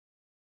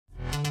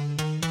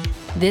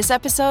This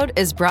episode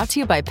is brought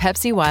to you by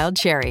Pepsi Wild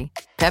Cherry.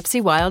 Pepsi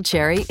Wild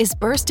Cherry is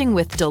bursting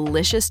with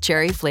delicious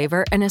cherry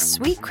flavor and a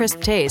sweet,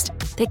 crisp taste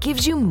that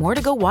gives you more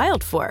to go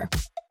wild for.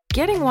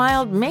 Getting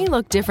wild may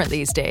look different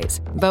these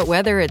days, but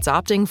whether it's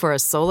opting for a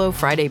solo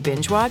Friday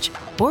binge watch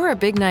or a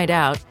big night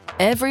out,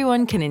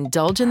 everyone can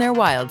indulge in their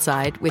wild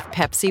side with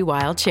Pepsi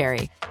Wild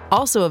Cherry.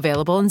 Also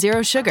available in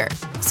Zero Sugar.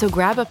 So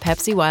grab a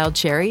Pepsi Wild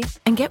Cherry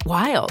and get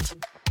wild.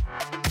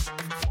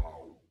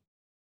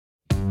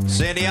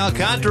 Sandy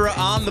Alcantara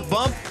on the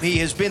bump. He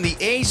has been the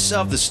ace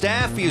of the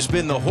staff. He has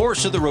been the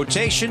horse of the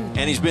rotation,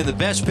 and he's been the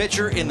best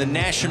pitcher in the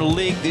National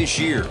League this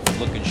year.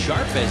 Looking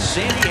sharp as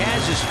Sandy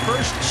has his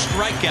first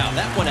strikeout.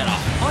 That one at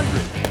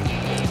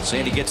 100.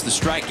 Sandy gets the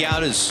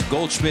strikeout as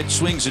Goldschmidt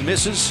swings and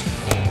misses.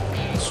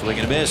 Swing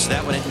and a miss.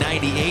 That one at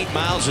 98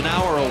 miles an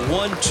hour. A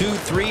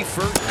 1-2-3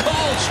 for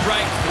called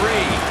strike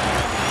three.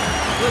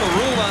 Little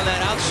rule on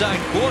that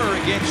outside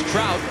corner against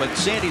Trout, but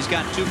Sandy's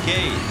got 2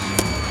 Ks.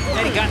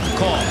 And he got the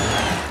call.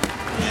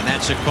 And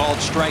that's a called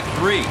strike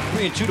 3.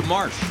 3-2 to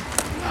Marsh.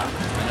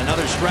 And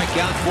another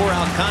strikeout for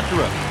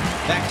Alcantara.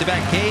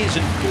 Back-to-back Ks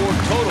and 4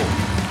 total.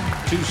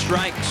 2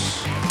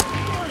 strikes.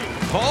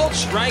 Called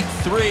strike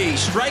 3.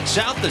 Strikes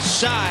out the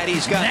side.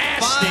 He's got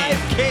 5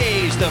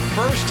 Ks the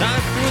first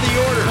time through the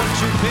order.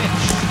 1-2 pitch.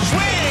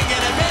 Swing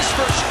and a miss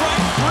for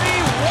strike 3.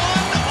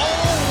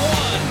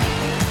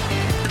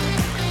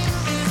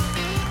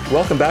 1-0-1.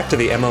 Welcome back to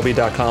the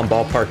MLB.com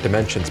Ballpark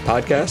Dimensions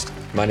podcast.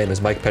 My name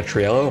is Mike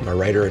Petriello. I'm a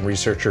writer and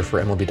researcher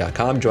for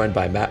MLB.com, joined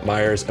by Matt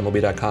Myers,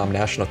 MLB.com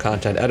national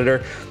content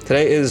editor.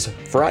 Today is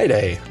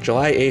Friday,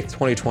 July 8th,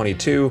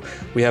 2022.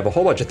 We have a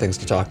whole bunch of things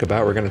to talk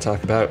about. We're going to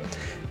talk about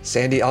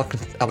Sandy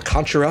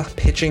Alcantara,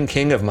 pitching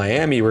king of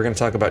Miami. We're going to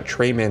talk about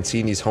Trey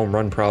Mancini's home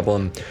run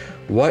problem.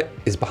 What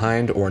is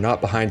behind or not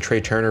behind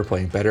Trey Turner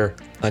playing better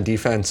on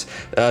defense?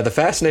 The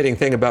fascinating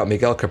thing about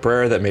Miguel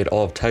Cabrera that made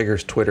all of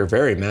Tigers Twitter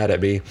very mad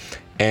at me.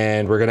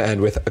 And we're going to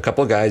end with a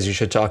couple of guys you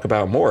should talk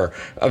about more.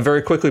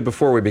 Very quickly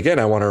before we begin,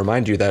 I want to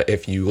remind you that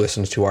if you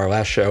listened to our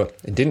last show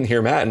and didn't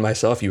hear Matt and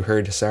myself, you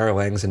heard Sarah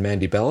Langs and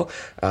Mandy Bell.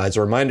 As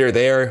a reminder,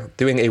 they are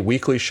doing a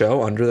weekly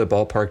show under the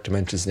Ballpark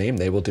Dimensions name.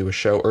 They will do a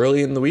show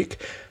early in the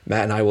week.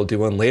 Matt and I will do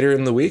one later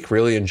in the week.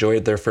 Really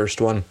enjoyed their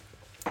first one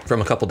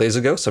from a couple days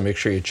ago, so make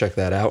sure you check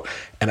that out.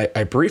 And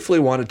I briefly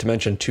wanted to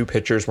mention 2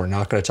 pitchers we're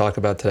not going to talk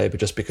about today, but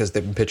just because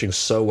they've been pitching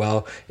so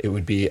well, it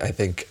would be, I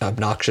think,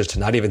 obnoxious to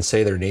not even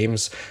say their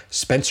names.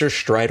 Spencer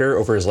Strider,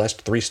 over his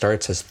last 3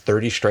 starts, has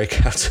 30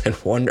 strikeouts and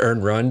 1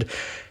 earned run.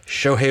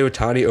 Shohei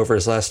Ohtani, over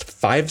his last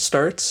 5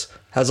 starts,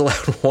 has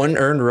allowed 1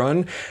 earned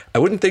run. I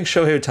wouldn't think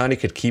Shohei Ohtani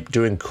could keep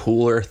doing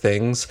cooler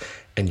things,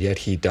 and yet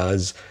he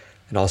does.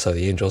 And also,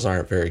 the Angels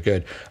aren't very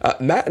good.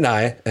 Matt and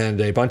I and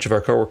a bunch of our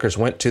coworkers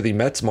went to the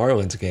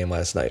Mets-Marlins game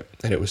last night,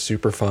 and it was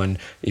super fun,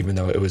 even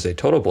though it was a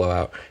total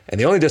blowout. And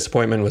the only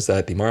disappointment was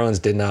that the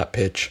Marlins did not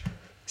pitch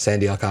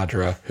Sandy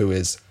Alcantara, who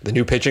is the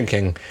new pitching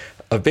king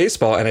of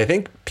baseball. And I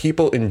think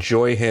people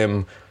enjoy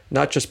him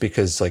not just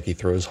because he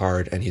throws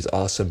hard and he's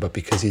awesome, but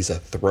because he's a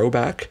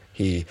throwback.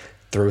 He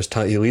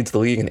leads the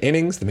league in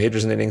innings, the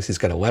majors in innings. He's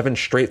got 11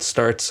 straight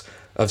starts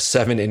of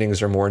 7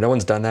 innings or more. No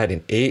one's done that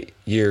in 8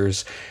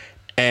 years.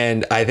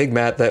 And I think,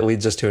 Matt, that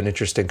leads us to an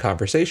interesting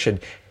conversation.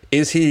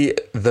 Is he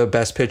the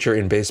best pitcher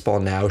in baseball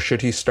now?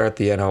 Should he start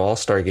the NL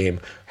All-Star game?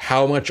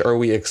 How much are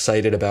we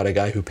excited about a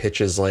guy who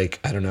pitches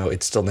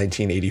it's still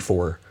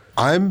 1984?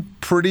 I'm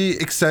pretty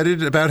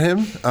excited about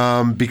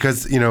him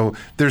because,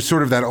 there's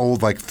sort of that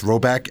old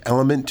throwback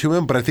element to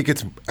him. But I think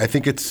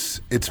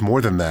it's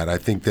more than that. I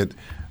think that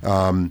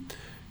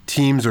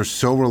teams are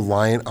so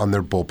reliant on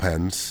their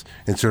bullpens,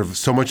 and sort of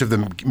so much of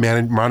the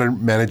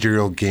modern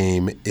managerial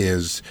game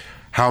is,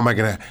 how am I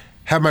going to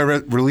have my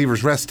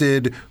relievers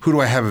rested? Who do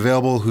I have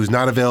available? Who's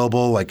not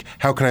available?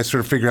 How can I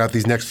sort of figure out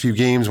these next few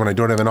games when I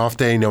don't have an off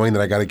day, knowing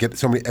that I got to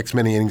get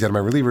many innings out of my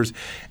relievers?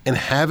 And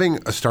having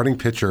a starting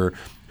pitcher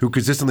who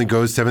consistently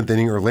goes 7th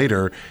inning or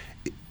later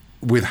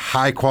with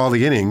high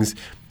quality innings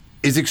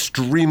is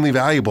extremely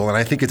valuable. And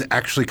I think it's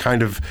actually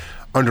kind of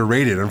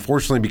underrated,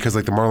 unfortunately, because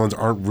the Marlins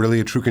aren't really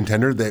a true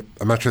contender.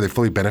 I'm not sure they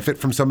fully benefit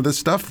from some of this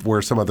stuff,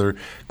 where some other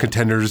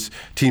contenders,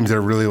 teams that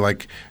are really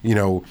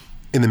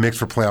in the mix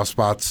for playoff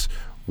spots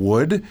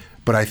would.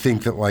 But I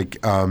think that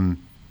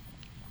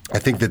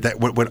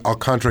what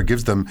Alcantara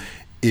gives them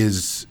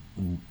is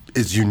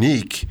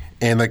unique.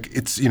 And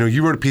it's,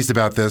 you wrote a piece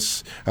about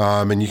this,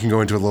 and you can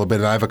go into it a little bit.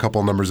 And I have a couple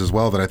of numbers as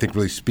well that I think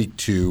really speak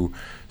to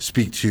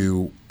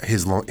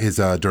his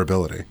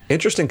durability.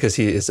 Interesting, because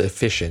he is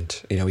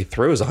efficient. He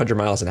throws 100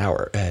 miles an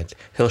hour, and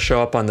he'll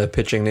show up on the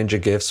pitching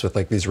ninja gifts with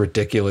these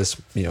ridiculous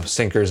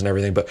sinkers and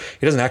everything, but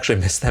he doesn't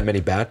actually miss that many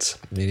bats.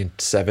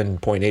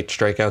 7.8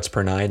 strikeouts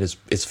per 9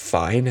 is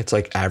fine. It's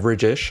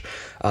average-ish,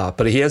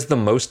 but he has the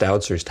most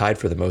outs, or he's tied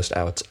for the most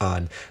outs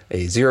on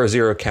a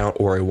 0-0 count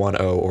or a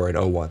 1-0 or an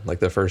 0-1,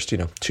 the first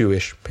 2-ish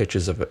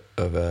pitches of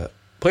a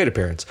plate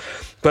appearance.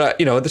 But,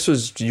 this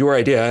was your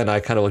idea, and I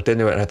kind of looked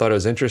into it, and I thought it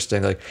was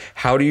interesting. Like,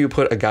 how do you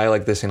put a guy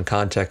like this in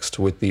context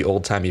with the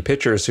old-timey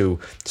pitchers who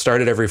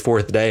started every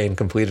fourth day and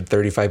completed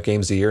 35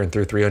 games a year and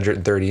threw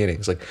 330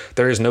 innings? Like,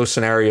 there is no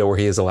scenario where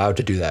he is allowed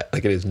to do that.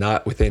 Like, it is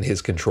not within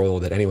his control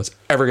that anyone's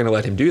ever going to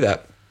let him do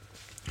that.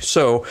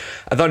 So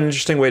I thought an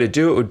interesting way to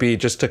do it would be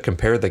just to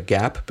compare the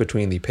gap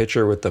between the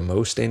pitcher with the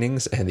most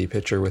innings and the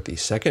pitcher with the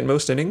second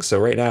most innings. So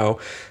right now,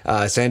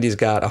 Sandy's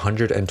got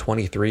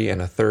 123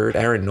 and a third.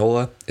 Aaron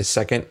Nola is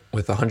second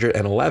with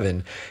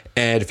 111.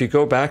 And if you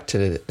go back to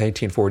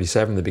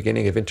 1947, the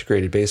beginning of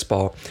integrated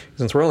baseball,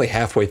 since we're only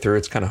halfway through,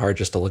 it's kind of hard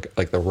just to look at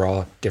like the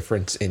raw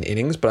difference in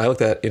innings. But I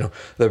looked at,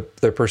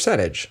 the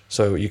percentage.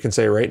 So you can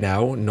say right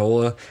now,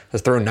 Nola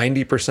has thrown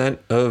 90%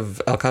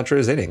 of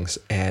Alcantara's innings.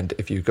 And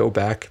if you go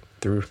back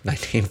through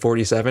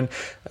 1947,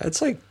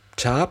 that's like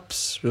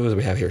tops, what do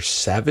we have here,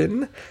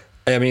 7?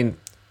 I mean,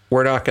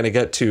 we're not going to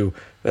get to,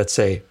 let's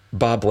say,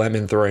 Bob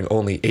Lemon throwing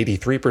only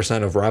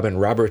 83% of Robin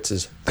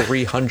Roberts'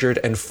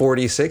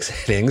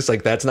 346 innings.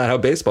 Like, that's not how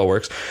baseball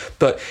works.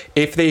 But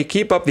if they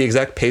keep up the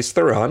exact pace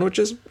they're on, which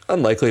is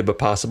unlikely but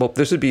possible,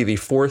 this would be the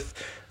fourth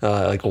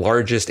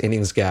largest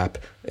innings gap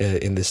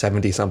in the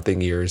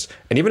 70-something years.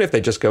 And even if they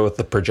just go with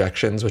the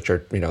projections, which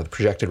are, the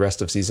projected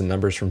rest of season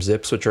numbers from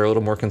Zips, which are a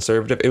little more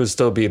conservative, it would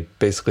still be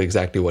basically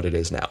exactly what it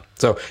is now.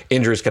 So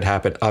injuries could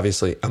happen.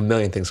 Obviously, a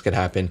million things could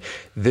happen.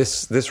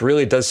 This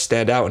really does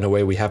stand out in a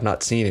way we have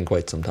not seen in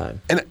quite some time.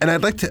 And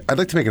I'd like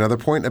to make another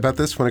point about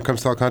this when it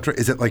comes to Alcantara,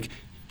 is that, like,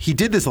 he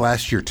did this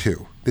last year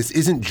too. This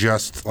isn't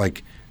just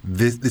like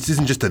this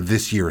isn't just a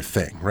this year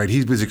thing, right?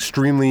 He was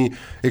extremely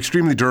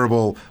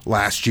durable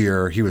last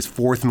year. He was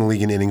fourth in the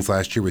league in innings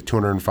last year with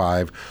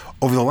 205.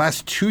 Over the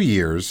last 2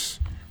 years,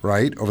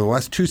 right? Over the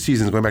last 2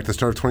 seasons, going back to the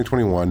start of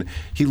 2021,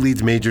 he leads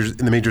the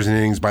majors in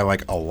innings by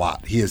like a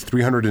lot. He has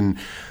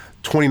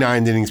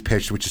 329 innings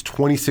pitched, which is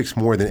 26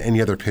 more than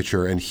any other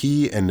pitcher. And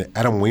he and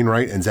Adam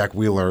Wainwright and Zach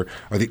Wheeler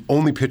are the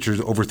only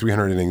pitchers over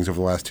 300 innings over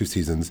the last 2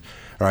 seasons,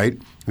 right?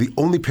 The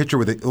only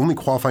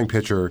qualifying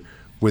pitcher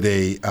with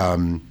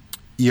a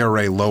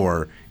ERA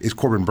lower is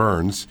Corbin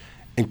Burns,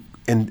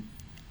 and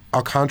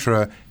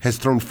Alcantara has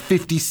thrown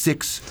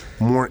 56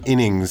 more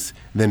innings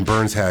than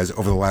Burns has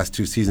over the last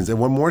 2 seasons. And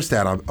one more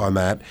stat on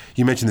that,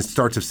 you mentioned the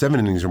starts of 7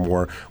 innings or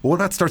more. Well, what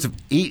about starts of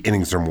 8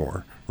 innings or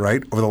more,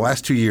 right? Over the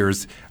last 2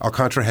 years,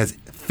 Alcantara has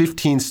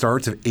 15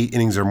 starts of 8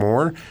 innings or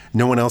more.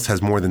 No one else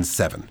has more than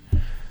 7.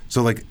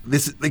 So like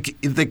this, like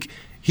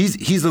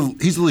he's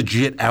a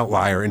legit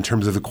outlier in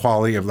terms of the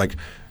quality of like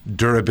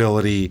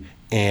durability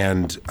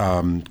and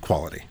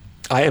quality.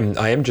 I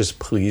am just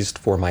pleased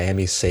for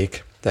Miami's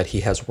sake that he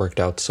has worked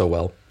out so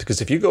well.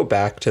 Because if you go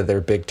back to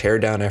their big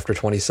teardown after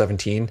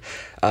 2017,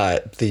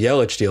 the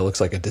Yelich deal looks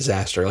like a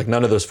disaster. Like,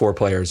 none of those 4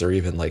 players are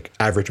even like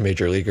average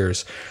major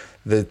leaguers.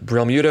 The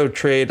Realmuto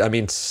trade, I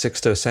mean,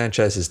 Sixto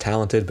Sanchez is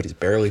talented, but he's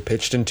barely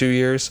pitched in 2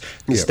 years.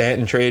 The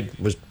Stanton trade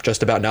was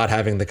just about not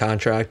having the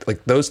contract.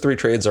 Like, those 3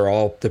 trades are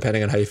all,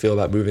 depending on how you feel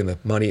about moving the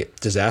money,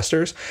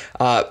 disasters.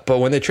 But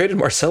when they traded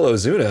Marcell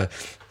Ozuna,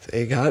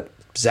 they got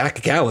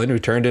Zach Gallen, who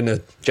turned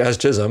into Jazz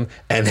Chisholm,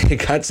 and they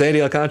got Sandy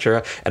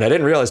Alcantara. And I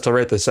didn't realize till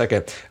right this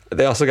second,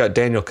 they also got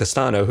Daniel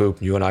Castano, who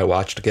you and I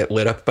watched get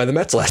lit up by the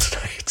Mets last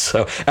night.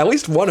 So at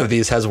least one of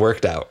these has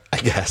worked out, I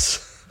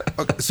guess.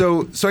 Okay,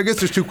 so I guess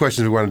there's 2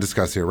 questions we want to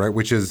discuss here, right?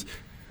 Which is,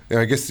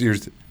 I guess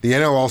there's the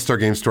NL All-Star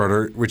Game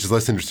starter, which is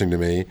less interesting to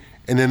me.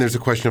 And then there's a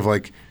question of,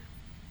 like,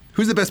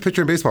 who's the best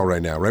pitcher in baseball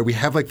right now, right? We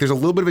have, like, there's a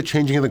little bit of a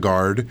changing of the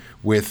guard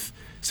with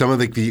some of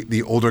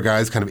the older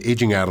guys kind of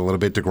aging out a little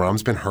bit.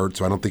 DeGrom's been hurt,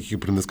 so I don't think you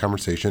can put him in this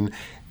conversation.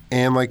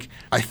 And, like,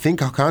 I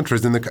think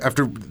Alcantara's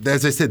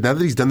as I said, now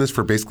that he's done this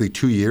for basically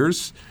 2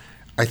 years,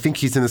 I think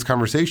he's in this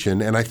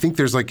conversation. And I think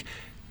there's, like,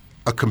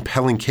 a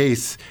compelling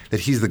case that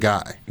he's the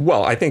guy.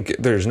 Well, I think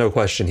there's no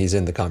question he's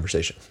in the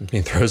conversation.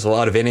 He throws a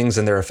lot of innings,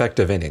 and they're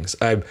effective innings.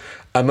 I'm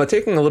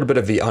taking a little bit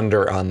of the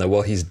under on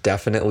he's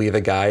definitely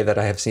the guy that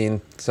I have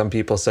seen some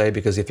people say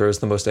because he throws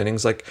the most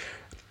innings. Like,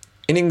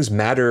 innings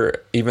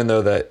matter, even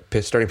though that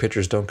starting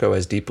pitchers don't go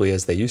as deeply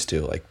as they used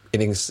to. Like,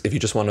 innings, if you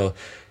just want to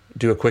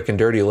do a quick and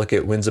dirty look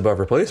at wins above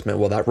replacement,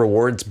 well, that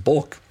rewards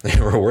bulk. It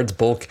rewards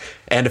bulk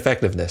and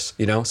effectiveness,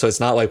 So it's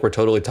not like we're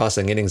totally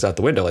tossing innings out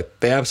the window. Like,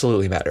 they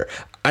absolutely matter.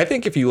 I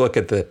think if you look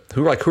at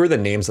who are the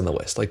names on the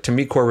list, like, to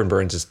me, Corbin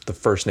Burns is the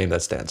first name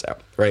that stands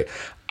out, right?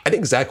 I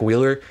think Zach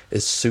Wheeler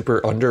is super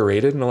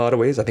underrated in a lot of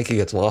ways. I think he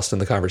gets lost in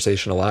the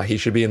conversation a lot. He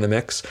should be in the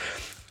mix.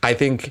 I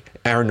think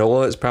Aaron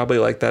Nola is probably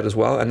like that as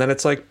well. And then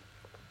it's like,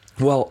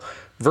 well,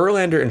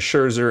 Verlander and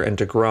Scherzer and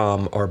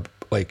DeGrom are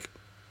like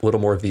a little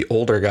more of the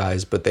older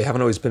guys, but they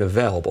haven't always been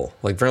available.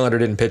 Like, Verlander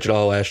didn't pitch at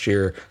all last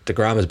year.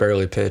 DeGrom has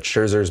barely pitched.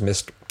 Scherzer's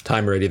missed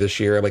time already this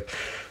year.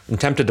 I'm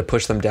tempted to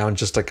push them down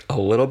just like a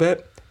little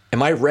bit.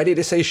 Am I ready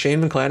to say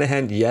Shane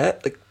McClanahan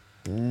yet? Like,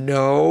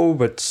 no,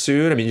 but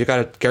soon. I mean,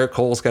 Garrett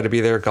Cole's got to be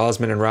there,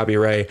 Gausman and Robbie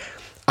Ray.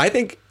 I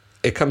think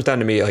it comes down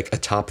to me like a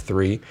top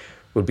 3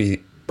 would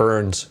be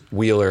Burns,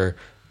 Wheeler,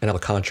 and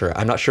Alcantara.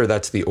 I'm not sure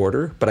that's the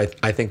order, but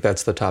I think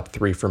that's the top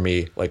 3 for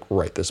me, like,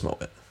 right this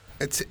moment.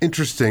 It's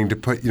interesting to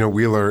put,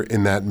 Wheeler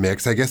in that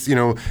mix. I guess,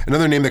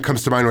 another name that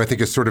comes to mind who I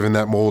think is sort of in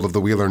that mold of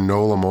the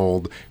Wheeler-Nola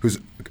mold, who's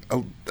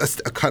a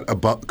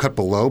cut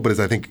below, but is,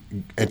 I think,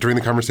 entering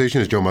the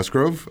conversation, is Joe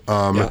Musgrove,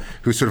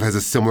 who sort of has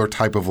a similar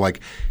type of, like,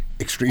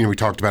 extreme. We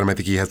talked about him. I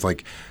think he has,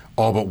 like,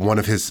 all but one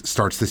of his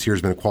starts this year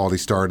has been a quality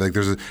start. Like,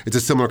 it's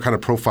a similar kind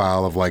of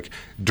profile of, like,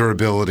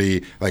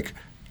 durability, like,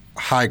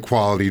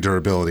 high-quality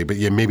durability, but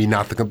maybe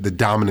not the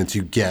dominance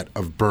you get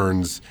of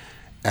Burns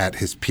at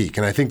his peak.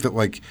 And I think that,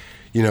 like,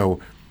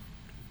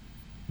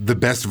 the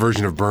best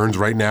version of Burns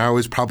right now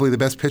is probably the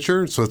best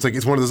pitcher. So it's like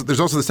it's one of those. There's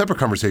also the separate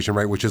conversation,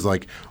 right, which is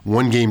like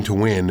one game to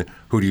win.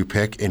 Who do you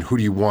pick, and who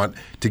do you want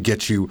to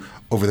get you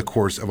over the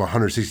course of a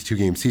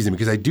 162-game season?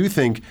 Because I do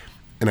think,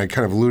 and I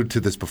kind of alluded to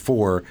this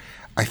before,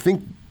 I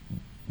think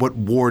what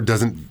WAR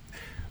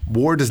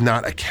does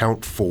not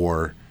account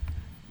for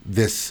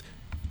this,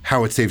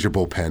 how it saves your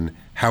bullpen,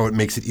 how it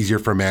makes it easier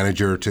for a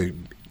manager to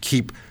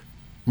keep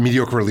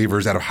mediocre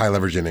relievers out of high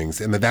leverage innings,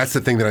 and that's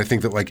the thing that I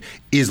think that like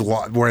is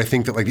where I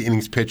think that like the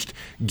innings pitched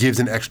gives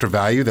an extra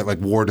value that like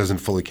WAR doesn't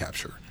fully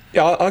capture.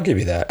 Yeah, I'll give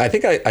you that. I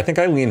think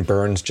I lean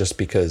Burns just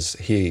because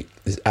he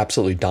is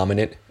absolutely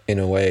dominant in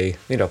a way.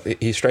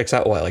 He strikes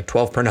out like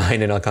 12 per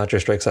 9, and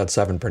Alcantara strikes out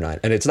 7 per 9,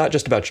 and it's not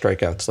just about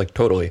strikeouts, like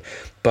totally.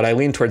 But I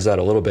lean towards that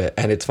a little bit,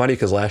 and it's funny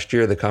because last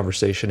year the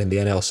conversation in the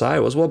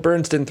NL was, well,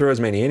 Burns didn't throw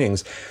as many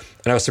innings.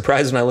 And I was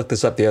surprised when I looked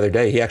this up the other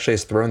day. He actually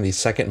has thrown the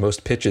second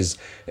most pitches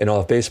in all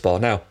of baseball.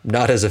 Now,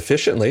 not as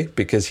efficiently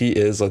because he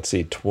is,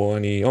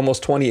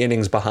 almost 20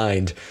 innings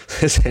behind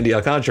Sandy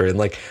Alcantara. And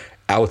like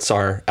outs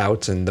are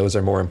outs, and those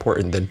are more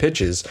important than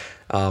pitches.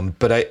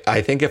 But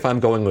I think if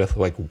I'm going with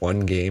like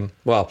one game,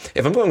 and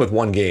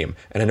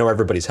I know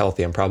everybody's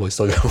healthy, I'm probably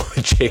still going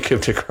with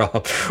Jacob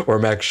deGrom or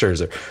Max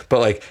Scherzer.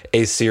 But like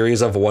a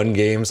series of one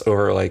games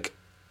over like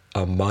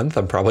a month,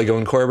 I'm probably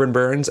going Corbin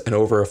Burns, and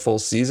over a full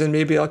season,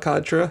 maybe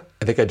Alcantara.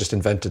 I think I just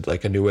invented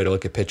like a new way to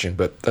look at pitching,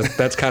 but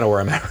that's kind of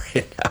where I'm at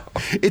right now.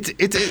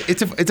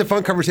 It's a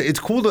fun conversation. It's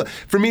cool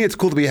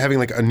to be having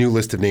like a new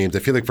list of names. I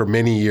feel like for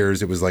many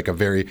years it was like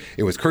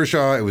it was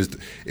Kershaw, it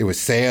was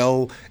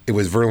Sale, it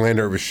was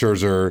Verlander, it was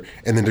Scherzer,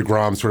 and then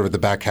DeGrom sort of at the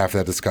back half of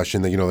that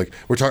discussion that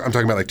I'm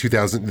talking about like the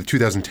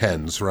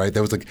 2010s, right?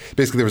 That was like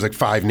basically there was like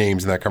 5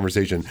 names in that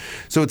conversation.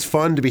 So it's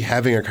fun to be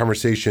having a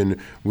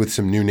conversation with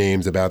some new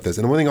names about this.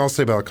 And one thing I'll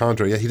say about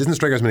Alcantara, he doesn't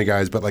strike as many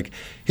guys, but like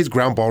his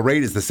ground ball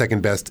rate is the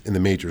second best in the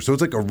major. So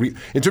it's like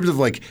in terms of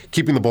like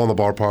keeping the ball in the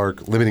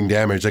ballpark, limiting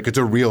damage, like it's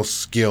a real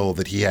skill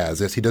that he has.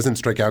 Yes, he doesn't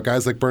strike out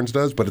guys like Burns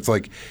does, but it's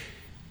like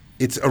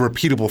it's a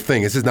repeatable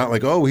thing. This is not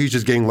like, oh, he's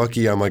just getting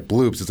lucky on like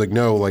bloops. It's like,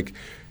 no, like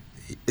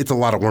it's a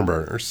lot of worm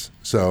burners.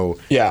 So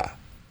yeah.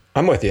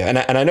 I'm with you, and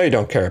I know you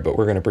don't care, but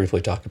we're going to briefly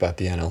talk about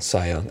the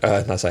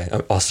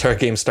NL All-Star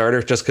Game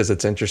starter, just because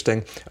it's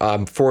interesting.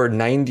 For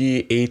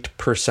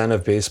 98%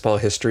 of baseball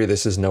history,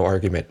 this is no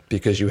argument,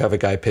 because you have a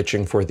guy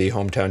pitching for the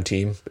hometown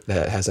team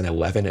that has an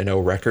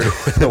 11-0 record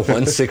with a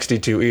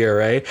 1.62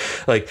 ERA.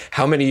 Like,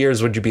 how many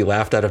years would you be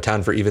laughed out of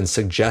town for even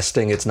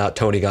suggesting it's not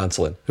Tony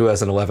Gonsolin, who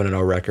has an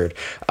 11-0 record,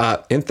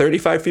 in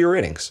 35 fewer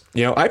innings?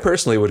 I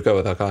personally would go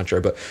with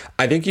Alcantara, but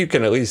I think you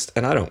can at least,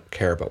 and I don't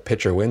care about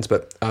pitcher wins,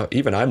 but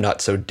even I'm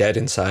not so dead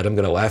inside I'm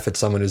going to laugh at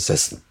someone who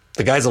says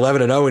the guy's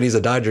 11-0 and he's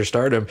a Dodger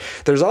stardom.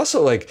 There's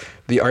also like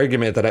the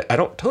argument that I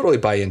don't totally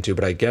buy into,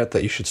 but I get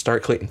that you should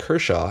start Clayton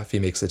Kershaw if he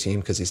makes the team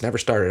because he's never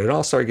started an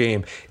All-Star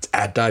game. It's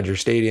at Dodger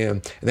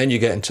Stadium. And then you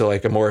get into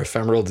like a more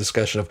ephemeral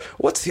discussion of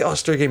what's the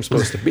All-Star game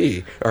supposed to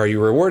be? Are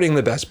you rewarding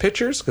the best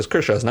pitchers? Because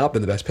Kershaw has not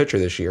been the best pitcher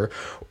this year.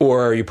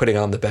 Or are you putting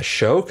on the best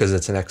show because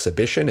it's an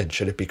exhibition? And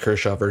should it be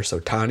Kershaw versus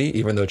Ohtani,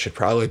 even though it should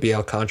probably be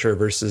Alcantara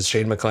versus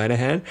Shane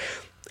McClanahan?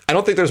 I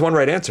don't think there's one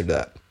right answer to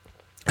that.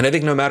 And I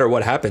think no matter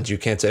what happens, you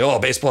can't say, oh,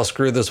 baseball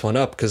screwed this one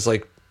up, because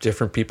like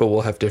different people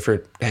will have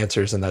different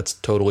answers, and that's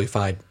totally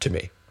fine to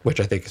me, which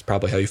I think is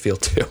probably how you feel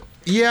too.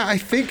 Yeah, I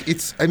think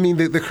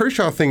the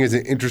Kershaw thing is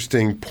an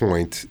interesting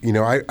point.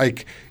 I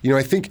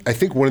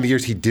think one of the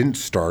years he didn't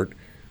start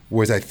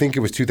was, I think it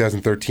was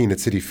 2013 at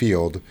Citi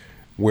Field,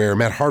 where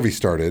Matt Harvey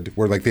started,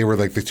 where like they were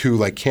like the two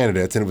like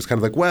candidates, and it was kind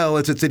of like, well,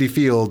 it's at Citi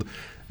Field,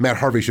 Matt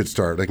Harvey should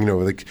start. Like,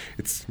 like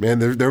it's, man,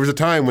 there was a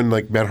time when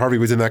like Matt Harvey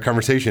was in that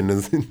conversation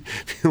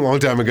a long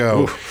time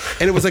ago.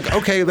 Oof. And it was like,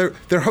 okay,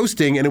 they're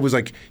hosting, and it was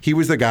like he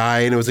was the guy,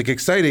 and it was like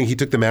exciting. He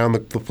took the mound,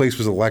 the place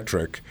was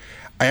electric.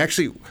 I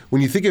actually,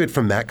 when you think of it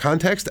from that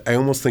context, I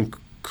almost think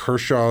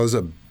Kershaw's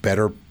a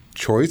better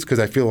choice, because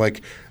I feel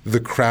like the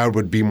crowd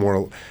would be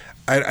more,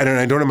 I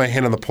don't have my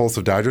hand on the pulse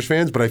of Dodgers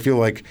fans, but I feel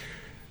like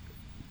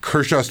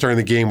Kershaw starting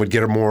the game would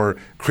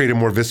create a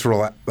more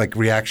visceral like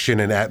reaction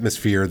and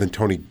atmosphere than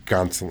Tony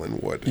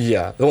Gonsolin would.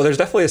 Yeah. Well, there's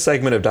definitely a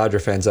segment of Dodger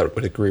fans that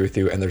would agree with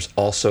you, and there's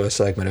also a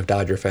segment of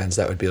Dodger fans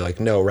that would be like,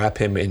 no, wrap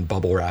him in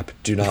bubble wrap.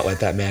 Do not let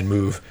that man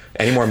move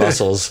any more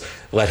muscles.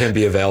 Let him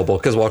be available,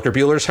 because Walker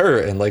Buehler's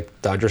hurt, and like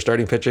Dodger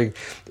starting pitching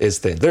is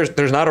thin.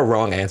 There's not a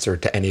wrong answer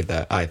to any of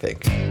that, I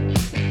think.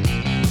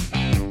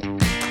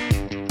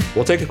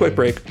 We'll take a quick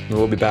break, and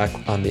we'll be back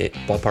on the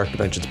Ballpark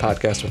Dimensions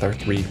podcast with our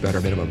 3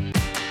 better minimum.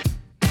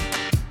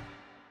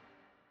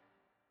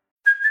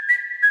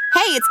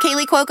 Hey, it's Kaylee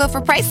Kaylee Cuoco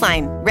for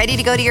Priceline. Ready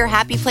to go to your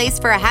happy place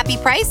for a happy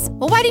price?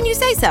 Well, why didn't you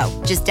say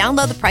so? Just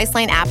download the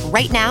Priceline app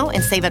right now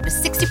and save up to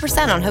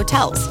 60% on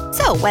hotels.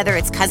 So whether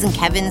it's Cousin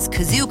Kevin's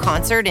Kazoo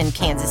Concert in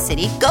Kansas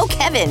City, go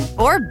Kevin,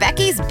 or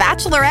Becky's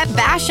Bachelorette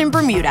Bash in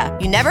Bermuda,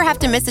 you never have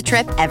to miss a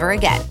trip ever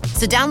again.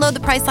 So download the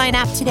Priceline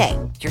app today.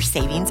 Your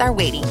savings are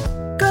waiting.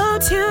 Go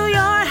to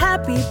your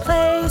happy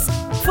place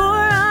for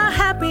a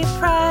happy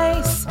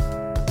price.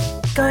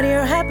 Go to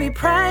your happy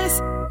price,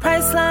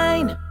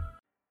 Priceline.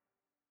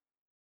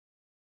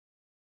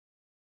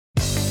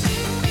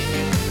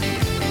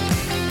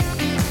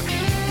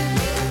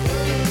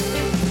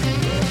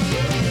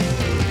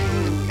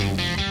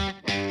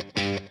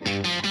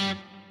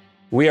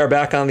 We are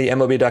back on the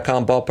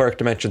MLB.com Ballpark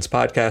Dimensions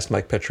podcast.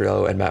 Mike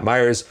Petriello and Matt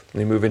Myers.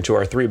 We move into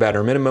our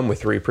 3-batter minimum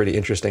with 3 pretty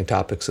interesting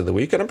topics of the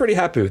week, and I'm pretty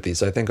happy with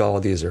these. I think all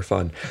of these are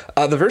fun.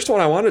 The first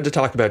one, I wanted to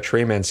talk about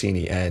Trey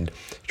Mancini. And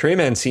Trey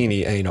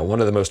Mancini,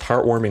 one of the most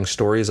heartwarming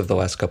stories of the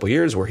last couple of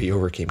years, where he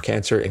overcame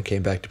cancer and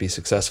came back to be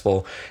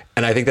successful.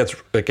 And I think that's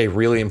like a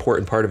really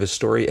important part of his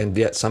story. And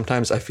yet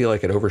sometimes I feel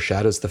like it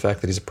overshadows the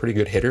fact that he's a pretty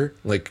good hitter.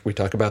 Like, we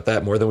talk about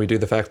that more than we do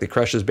the fact that he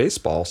crushes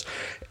baseballs.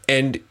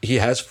 And he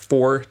has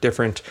 4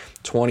 different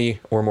 20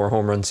 or more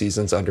home run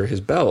seasons under his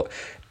belt.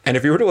 And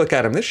if you were to look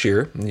at him this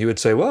year, you would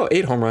say, well,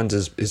 8 home runs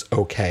is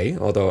okay,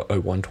 although a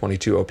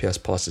 122 OPS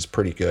plus is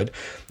pretty good.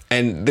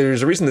 And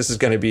there's a reason this is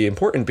going to be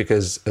important,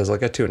 because, as I'll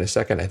get to in a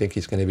second, I think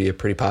he's going to be a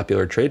pretty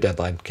popular trade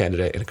deadline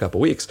candidate in a couple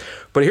weeks.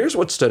 But here's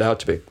what stood out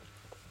to me.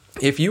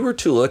 If you were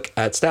to look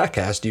at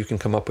StatCast, you can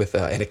come up with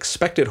an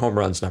expected home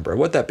runs number.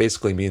 What that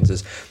basically means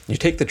is you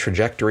take the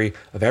trajectory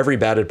of every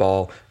batted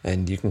ball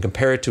and you can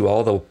compare it to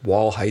all the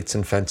wall heights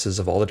and fences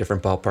of all the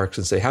different ballparks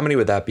and say, how many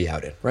would that be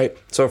out in, right?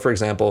 So, for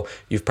example,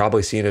 you've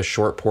probably seen a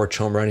short porch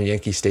home run in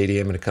Yankee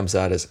Stadium and it comes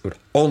out as, it would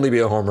only be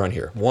a home run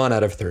here, 1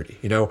 out of 30,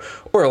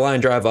 or a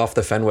line drive off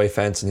the Fenway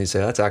fence and you say,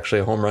 that's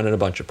actually a home run in a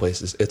bunch of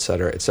places, et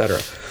cetera, et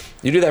cetera.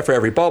 You do that for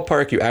every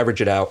ballpark, you average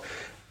it out.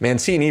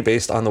 Mancini,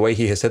 based on the way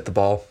he has hit the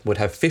ball, would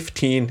have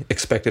 15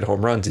 expected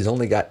home runs. He's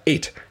only got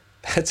 8.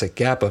 That's a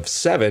gap of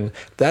 7.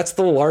 That's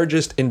the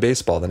largest in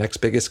baseball. The next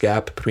biggest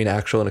gap between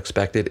actual and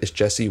expected is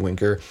Jesse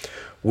Winker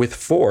with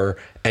 4.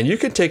 And you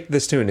could take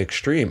this to an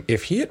extreme.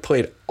 If he had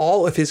played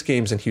all of his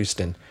games in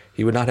Houston,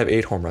 he would not have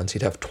 8 home runs.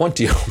 He'd have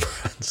 20 home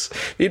runs.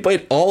 If he'd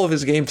played all of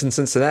his games in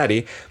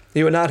Cincinnati,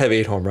 he would not have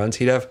 8 home runs.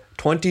 He'd have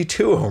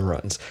 22 home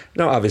runs.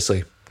 Now,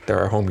 obviously, there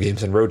are home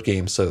games and road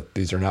games, so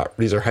these are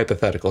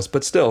hypotheticals,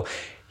 but still,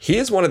 he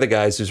is one of the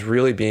guys who's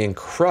really being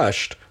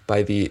crushed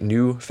by the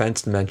new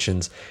fence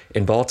dimensions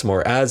in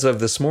Baltimore. As of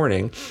this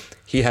morning,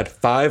 he had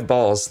 5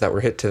 balls that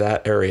were hit to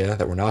that area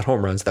that were not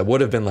home runs that would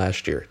have been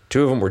last year.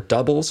 2 of them were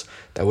doubles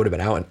that would have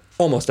been out in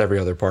almost every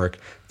other park.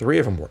 3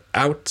 of them were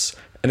outs.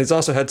 And he's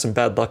also had some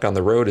bad luck on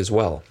the road as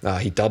well.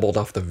 He doubled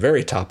off the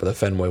very top of the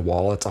Fenway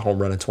wall. It's a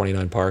home run in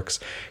 29 parks.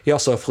 He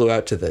also flew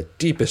out to the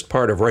deepest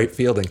part of right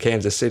field in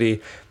Kansas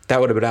City. That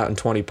would have been out in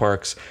 20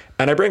 parks.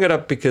 And I bring it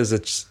up because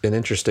it's an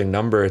interesting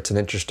number. It's an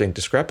interesting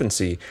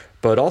discrepancy.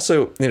 But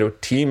also,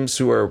 teams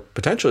who are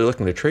potentially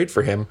looking to trade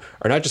for him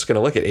are not just going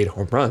to look at 8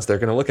 home runs. They're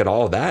going to look at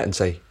all of that and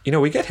say,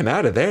 we get him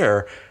out of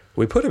there.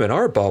 We put him in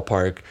our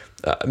ballpark.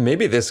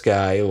 Maybe this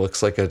guy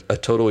looks like a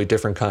totally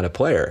different kind of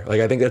player.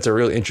 Like, I think that's a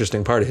really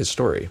interesting part of his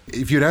story.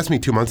 If you'd asked me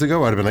 2 months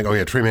ago, I'd have been like, oh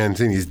yeah, Trey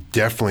Mancini is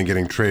definitely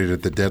getting traded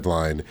at the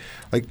deadline.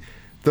 Like,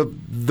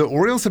 the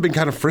Orioles have been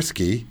kind of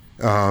frisky.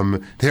 They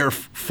are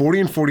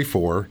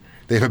 40-44.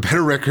 They have a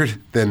better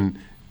record than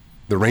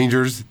the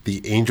Rangers,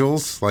 the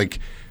Angels. Like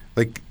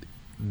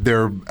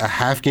they're a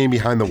half game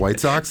behind the White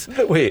Sox.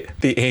 Wait,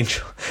 the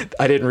Angels?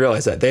 I didn't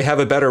realize that. They have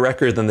a better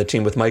record than the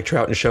team with Mike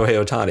Trout and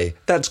Shohei Ohtani.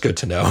 That's good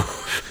to know.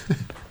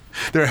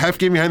 They're a half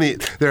game behind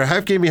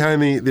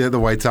the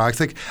White Sox.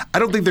 Like, I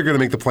don't think they're going to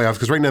make the playoffs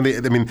because right now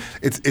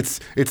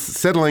it's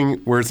settling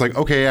where it's like,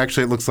 okay,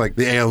 actually it looks like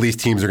the AL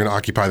East teams are going to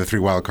occupy the 3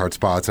 wild card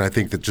spots, and I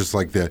think that just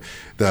like the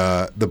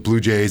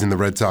Blue Jays and the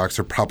Red Sox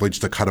are probably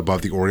just a cut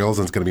above the Orioles,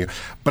 and it's going to be.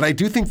 But I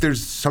do think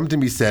there's something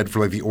to be said for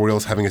like the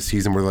Orioles having a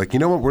season where like, you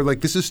know what, we're like,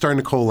 this is starting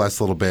to coalesce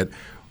a little bit.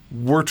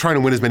 We're trying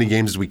to win as many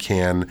games as we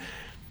can.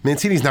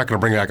 Mancini's not going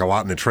to bring back a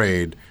lot in a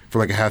trade for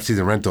like a half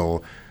season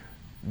rental.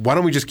 Why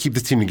don't we just keep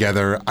this team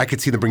together? I could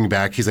see them bringing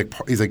back. He's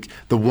like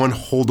the one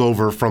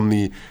holdover from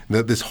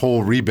this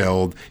whole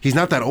rebuild. He's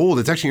not that old.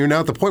 It's actually, you're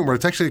now at the point where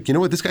it's actually like, you know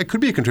what, this guy could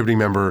be a contributing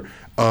member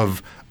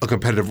of a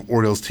competitive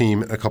Orioles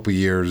team in a couple of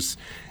years.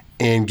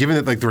 And given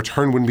that like the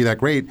return wouldn't be that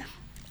great,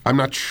 I'm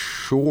not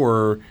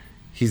sure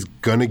he's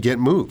gonna get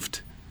moved.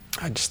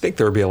 I just think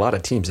there would be a lot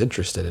of teams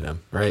interested in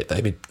him, right?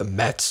 I mean, the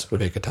Mets would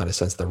make a ton of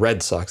sense. The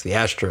Red Sox, the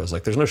Astros,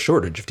 like there's no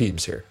shortage of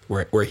teams here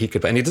where he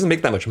could, and he doesn't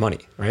make that much money,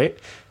 right?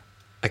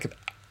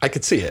 I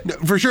could see it. No,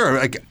 for sure.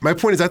 Like, my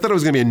point is, I thought it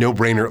was going to be a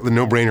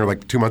no-brainer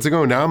like 2 months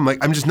ago. Now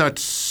I'm just not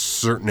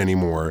certain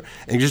anymore.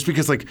 And just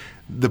because like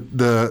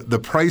the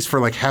price for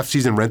like half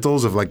season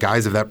rentals of like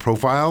guys of that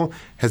profile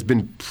has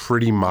been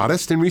pretty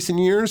modest in recent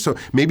years. So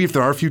maybe if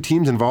there are a few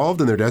teams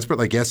involved and they're desperate,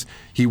 like yes,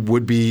 he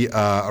would be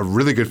a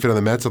really good fit on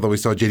the Mets. Although we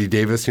saw J.D.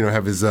 Davis,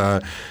 have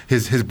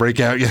his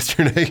breakout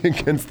yesterday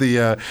against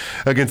the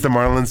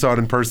Marlins, saw it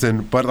in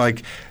person. But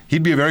like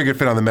he'd be a very good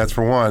fit on the Mets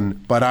for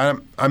one. But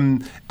I'm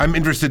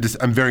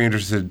very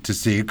interested to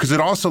see, because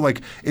it's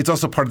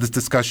also part of this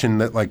discussion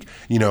that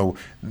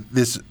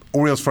this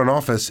Orioles front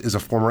office is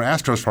a former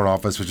Astros front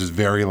office, which is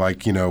very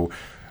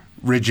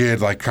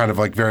rigid, like kind of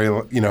like very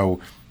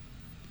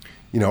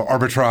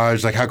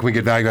arbitrage, like how can we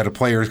get value out of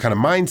players kind of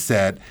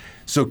mindset.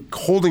 So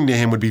holding to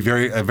him would be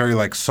a very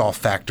like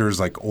soft factors,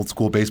 like old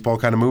school baseball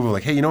kind of move of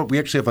like, hey, we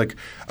actually have like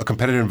a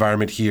competitive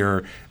environment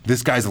here.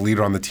 This guy's a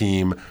leader on the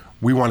team.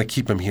 We want to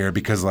keep him here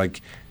because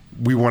like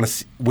we want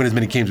to win as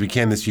many games as we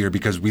can this year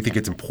because we think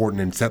it's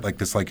important and set like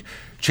this, like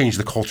change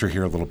the culture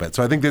here a little bit.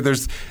 So I think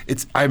that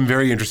I'm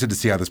very interested to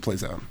see how this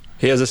plays out.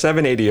 He has a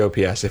 780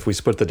 OPS. If we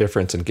split the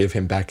difference and give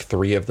him back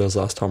 3 of those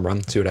last home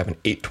runs, he would have an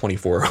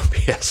 824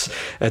 OPS.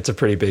 That's a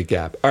pretty big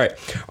gap. All right.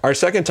 Our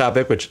second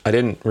topic, which I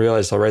didn't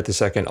realize till right this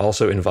second,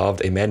 also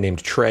involved a man named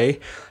Trey.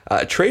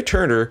 Trey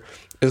Turner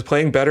is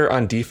playing better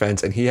on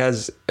defense, and he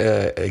has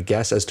a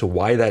guess as to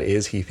why that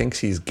is. He thinks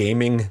he's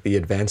gaming the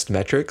advanced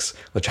metrics,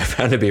 which I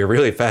found to be a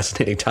really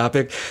fascinating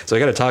topic. So I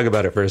got to talk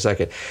about it for a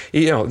second.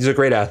 He's a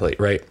great athlete,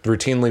 right?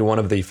 Routinely one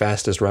of the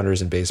fastest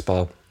runners in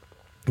baseball.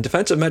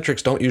 Defensive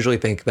metrics don't usually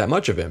think that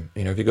much of him.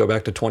 If you go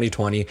back to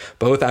 2020,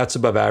 both outs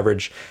above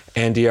average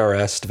and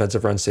DRS,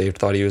 defensive runs saved,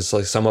 thought he was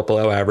like somewhat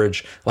below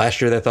average.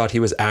 Last year, they thought he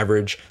was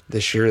average.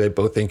 This year, they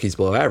both think he's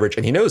below average.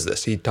 And he knows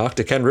this. He talked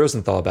to Ken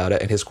Rosenthal about it,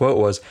 and his quote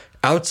was,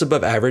 "Outs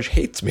above average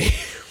hates me,"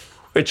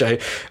 which I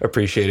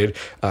appreciated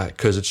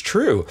because it's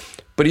true.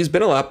 But he's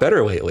been a lot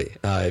better lately.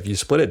 If you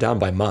split it down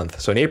by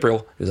month. So in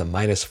April, he was a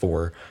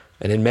 -4.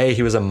 And in May,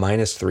 he was a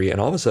 -3.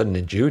 And all of a sudden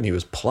in June, he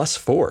was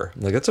 +4.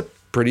 Like, that's a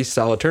pretty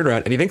solid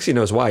turnaround. And he thinks he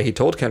knows why. He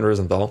told Ken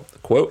Rosenthal,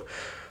 quote,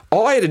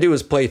 "All I had to do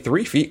was play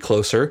 3 feet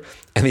closer,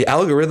 and the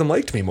algorithm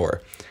liked me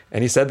more."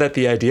 And he said that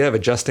the idea of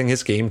adjusting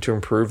his game to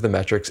improve the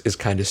metrics is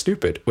kind of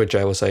stupid, which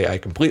I will say I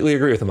completely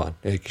agree with him on.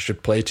 You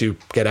should play to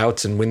get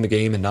outs and win the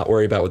game and not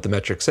worry about what the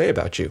metrics say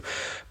about you.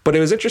 But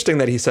it was interesting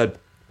that he said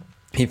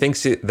he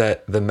thinks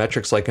that the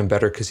metrics like him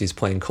better because he's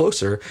playing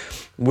closer,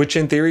 which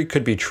in theory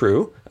could be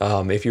true.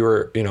 If you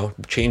were,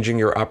 changing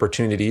your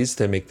opportunities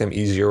to make them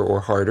easier or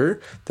harder,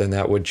 then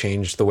that would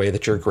change the way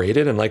that you're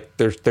graded. And like,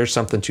 there's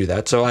something to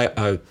that. So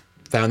I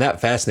found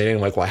that fascinating.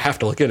 I'm like, well, I have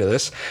to look into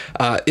this.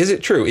 Is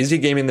it true? Is he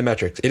gaming the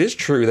metrics? It is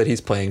true that he's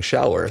playing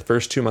shallower.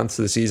 First 2 months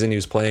of the season, he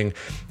was playing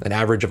an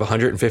average of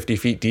 150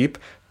 feet deep.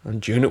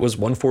 In June, it was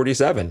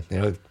 147.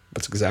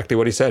 That's exactly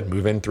what he said.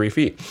 Move in 3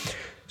 feet.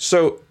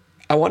 So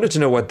I wanted to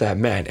know what that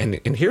meant.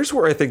 And here's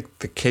where I think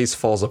the case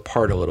falls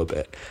apart a little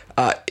bit.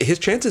 His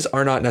chances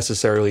are not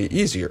necessarily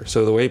easier.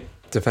 So the way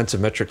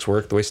defensive metrics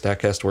work, the way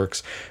StatCast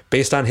works,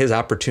 based on his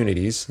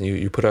opportunities,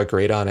 you put a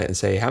grade on it and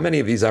say, how many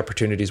of these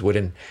opportunities would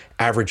an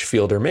average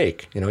fielder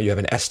make? You have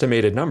an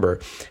estimated number.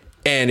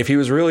 And if he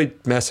was really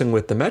messing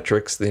with the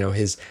metrics,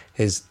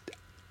 his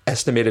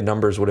estimated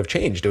numbers would have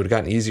changed. It would have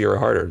gotten easier or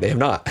harder. They have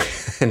not.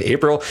 In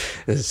April,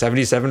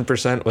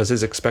 77% was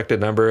his expected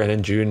number, and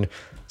in June,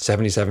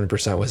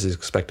 77% was his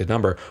expected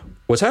number.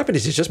 What's happened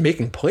is he's just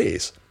making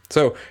plays.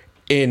 So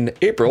in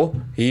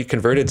April, he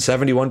converted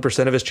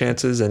 71% of his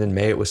chances, and in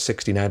May it was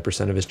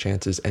 69% of his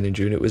chances, and in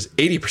June it was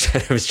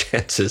 80% of his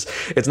chances.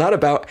 It's not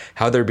about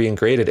how they're being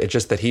graded. It's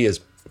just that he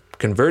is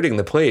converting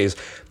the plays.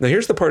 Now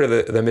here's the part of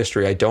the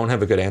mystery I don't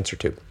have a good answer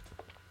to.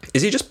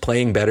 Is he just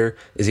playing better?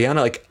 Is he on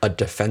a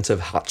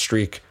defensive hot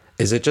streak?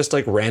 Is it just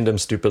like random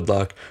stupid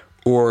luck?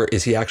 Or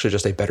is he actually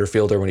just a better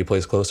fielder when he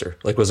plays closer?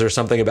 Like, was there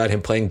something about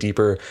him playing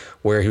deeper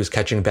where he was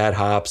catching bad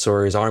hops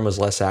or his arm was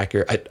less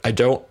accurate? I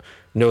don't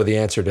know the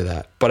answer to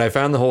that. But I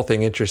found the whole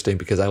thing interesting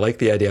because I like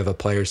the idea of a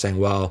player saying,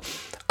 well,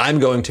 I'm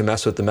going to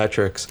mess with the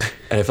metrics.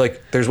 And if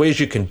there's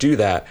ways you can do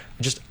that,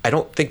 I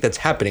don't think that's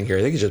happening here.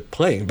 I think he's just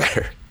playing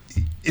better.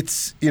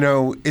 It's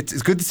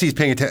it's good to see he's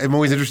paying attention. I'm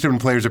always interested when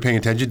players are paying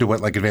attention to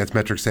what advanced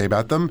metrics say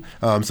about them.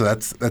 So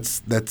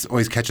that's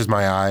always catches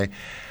my eye.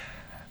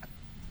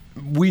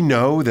 We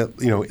know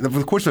that over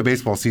the course of a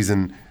baseball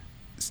season,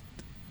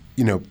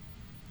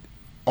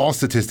 all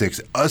statistics,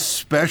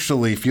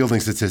 especially fielding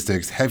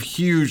statistics, have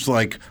huge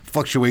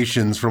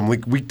fluctuations from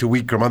week to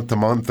week or month to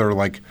month or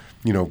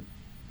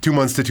 2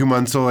 months to 2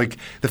 months. So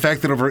the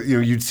fact that over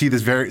you'd see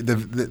this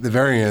the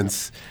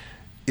variance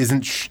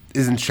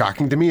isn't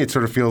shocking to me. It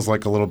sort of feels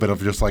like a little bit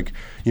of just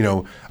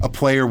a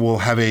player will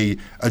have a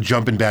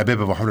jump in BABIP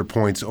of 100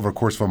 points over the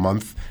course of a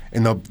month,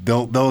 and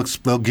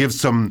they'll give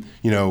some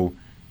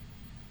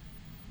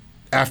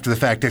after the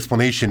fact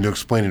explanation to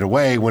explain it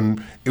away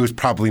when it was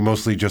probably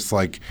mostly just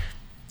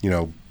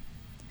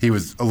he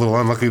was a little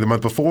unlucky the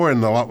month before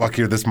and a lot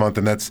luckier this month,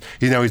 and that's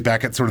he's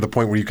back at sort of the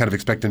point where you kind of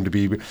expect him to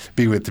be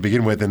with to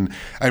begin with. And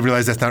I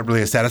realize that's not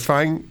really a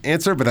satisfying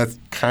answer, but that's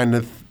kind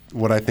of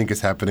what I think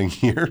is happening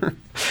here.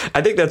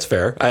 I think that's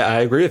fair.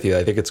 I agree with you.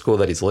 I think it's cool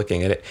that he's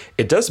looking at it.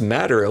 It does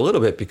matter a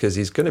little bit because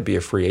he's going to be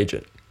a free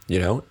agent,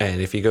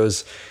 and if he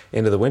goes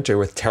into the winter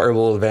with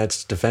terrible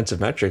advanced defensive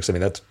metrics, I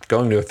mean, that's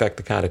going to affect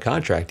the kind of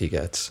contract he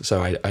gets.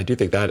 So I do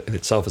think that in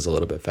itself is a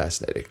little bit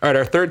fascinating. All right,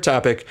 our third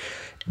topic,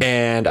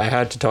 and I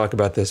had to talk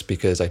about this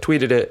because I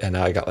tweeted it and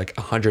I got like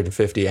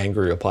 150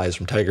 angry replies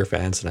from Tiger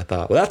fans. And I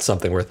thought, well, that's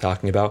something worth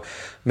talking about.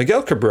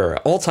 Miguel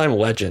Cabrera, all-time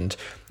legend,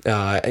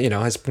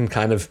 has been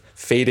kind of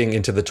fading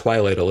into the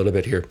twilight a little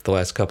bit here the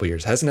last couple of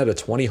years. Hasn't had a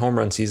 20 home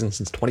run season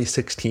since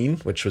 2016,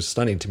 which was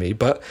stunning to me,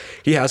 but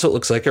he has what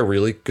looks like a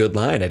really good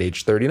line at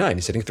age 39.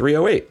 He's hitting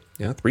 308,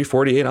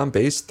 348 on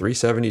base,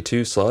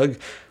 372 slug,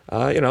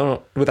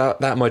 without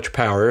that much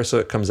power. So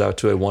it comes out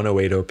to a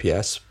 108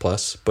 OPS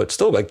plus, but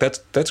still, like,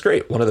 that's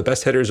great. One of the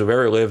best hitters who've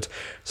ever lived,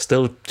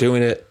 still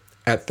doing it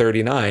at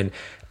 39.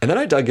 And then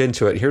I dug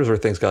into it. Here's where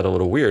things got a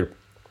little weird.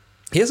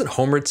 He hasn't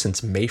homered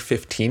since May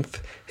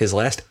 15th. His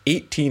last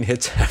 18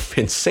 hits have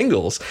been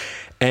singles,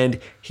 and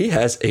he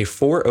has a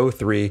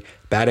 .403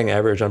 batting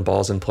average on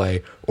balls in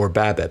play, or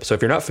BABIP. So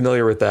if you're not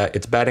familiar with that,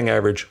 it's batting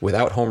average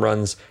without home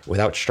runs,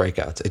 without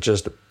strikeouts. It's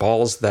just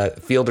balls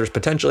that fielders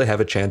potentially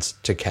have a chance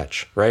to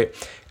catch, right?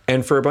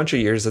 And for a bunch of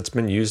years, it's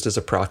been used as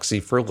a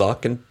proxy for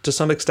luck, and to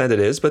some extent it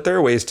is, but there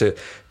are ways to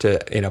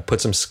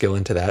put some skill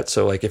into that.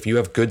 So like if you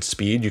have good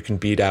speed, you can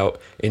beat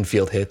out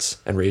infield hits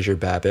and raise your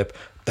BABIP.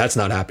 That's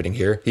not happening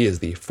here. He is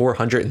the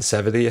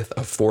 470th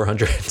of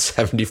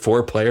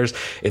 474 players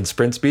in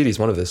sprint speed. He's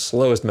one of the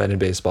slowest men in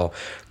baseball.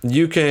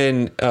 You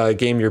can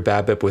game your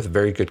BABIP with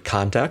very good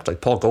contact.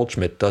 Like Paul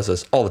Goldschmidt does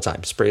this all the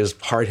time. Sprays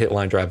hard hit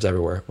line drives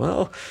everywhere.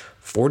 Well,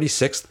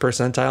 46th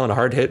percentile in a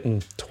hard hit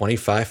and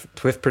 25th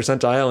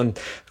percentile in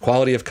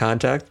quality of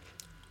contact.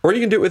 Or you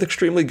can do it with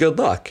extremely good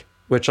luck,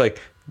 which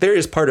there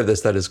is part of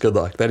this that is good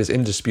luck. That is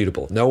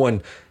indisputable. No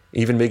one,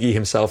 even Miggy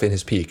himself in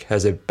his peak,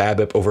 has a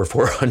BABIP over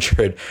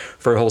 400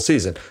 for a whole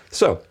season.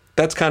 So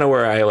that's kind of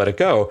where I let it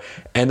go.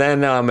 And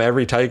then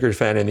every Tigers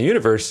fan in the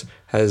universe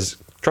has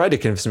tried to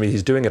convince me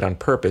he's doing it on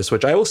purpose,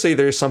 which I will say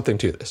there's something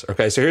to this.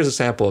 Okay, so here's a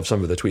sample of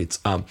some of the tweets.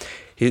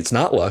 It's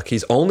not luck.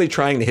 He's only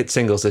trying to hit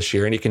singles this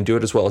year, and he can do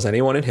it as well as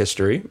anyone in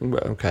history.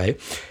 Okay.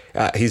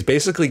 He's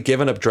basically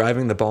given up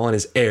driving the ball in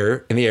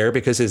the air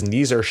because his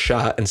knees are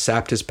shot and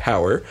sapped his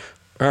power.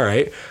 All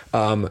right.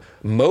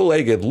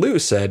 Mo-Legged Lou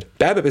said,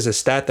 BABIP is a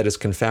stat that is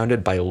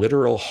confounded by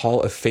literal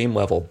Hall of Fame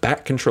level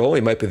bat control.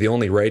 He might be the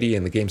only righty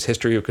in the game's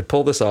history who could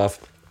pull this off.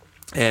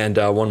 And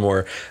one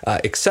more,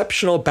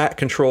 exceptional bat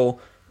control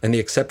and the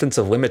acceptance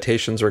of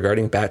limitations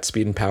regarding bat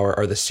speed and power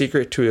are the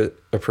secret to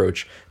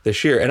approach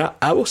this year. And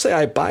I will say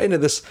I buy into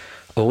this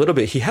a little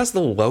bit. He has the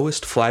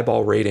lowest fly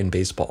ball rate in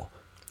baseball,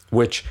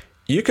 which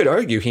you could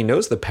argue he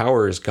knows the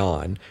power is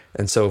gone,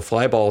 and so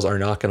fly balls are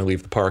not going to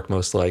leave the park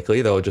most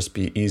likely. They'll just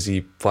be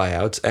easy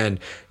flyouts, and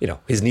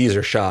his knees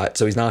are shot,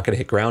 so he's not going to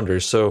hit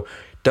grounders. So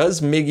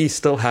does Miggy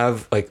still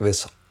have like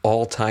this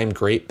all-time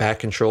great bat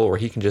control where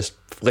he can just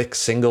flick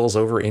singles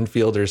over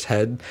infielders'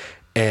 head,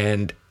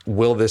 and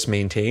will this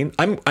maintain?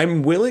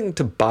 I'm willing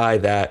to buy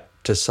that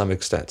to some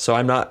extent. So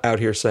I'm not out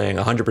here saying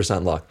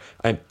 100% luck.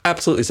 I'm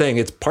absolutely saying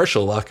it's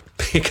partial luck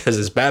because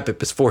his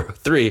BABIP is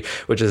 403,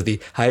 which is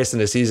the highest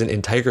in a season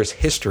in Tigers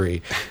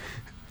history.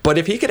 But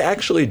if he could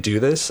actually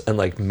do this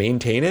and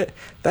maintain it,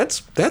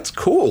 that's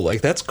cool.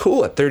 That's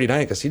cool at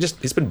 39 because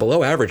he's been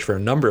below average for a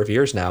number of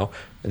years now,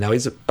 and now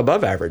he's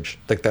above average.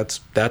 That's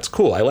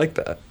cool. I like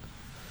that.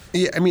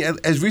 Yeah, I mean,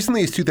 as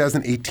recently as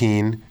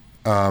 2018,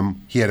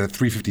 he had a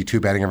 352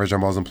 batting average on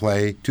balls in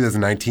play.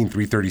 2019,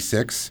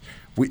 336.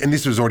 And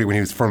this was already when he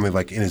was firmly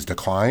in his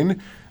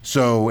decline.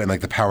 So, and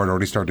the power had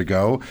already started to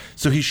go.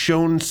 So he's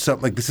shown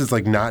some, this is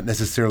not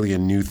necessarily a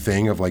new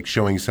thing of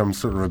showing some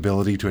sort of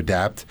ability to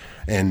adapt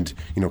and,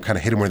 kind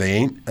of hit them where they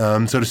ain't,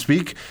 so to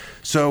speak.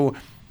 So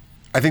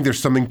I think there's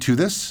something to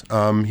this.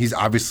 He's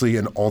obviously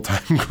an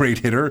all-time great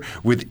hitter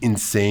with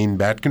insane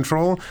bat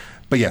control.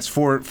 But yes,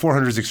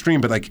 400 is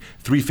extreme, but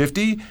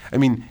 350, I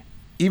mean,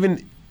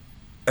 even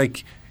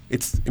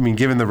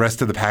given the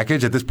rest of the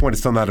package, at this point, it's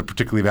still not a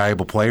particularly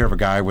valuable player of a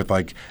guy with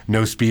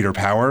no speed or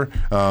power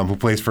who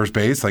plays first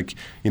base. On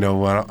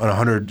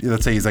 100,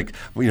 let's say he's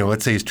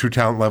let's say his true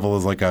talent level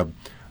is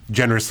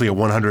generously a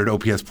 100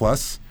 OPS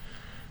plus.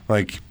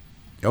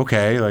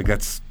 Okay,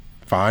 that's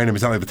fine. I mean,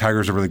 it's not like the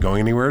Tigers are really going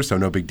anywhere, so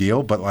no big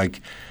deal. But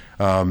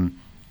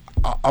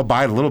I'll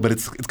buy it a little bit.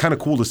 It's kind of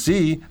cool to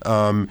see.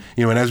 And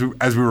as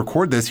we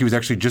record this, he was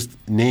actually just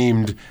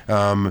named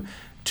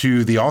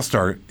to the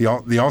All-Star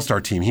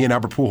team. He and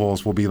Albert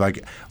Pujols will be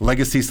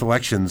legacy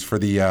selections for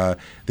the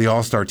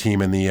All-Star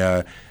team and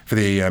for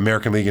the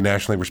American League and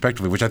National League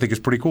respectively, which I think is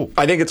pretty cool.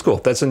 I think it's cool.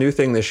 That's a new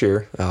thing this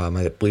year.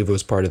 I believe it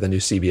was part of the new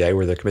CBA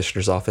where the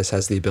commissioner's office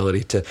has the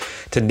ability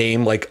to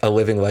name a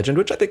living legend,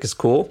 which I think is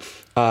cool.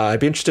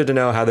 I'd be interested to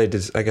know how they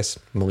did. I guess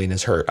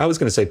Molina's hurt. I was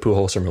going to say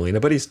Pujols or Molina,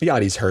 but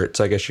he's hurt,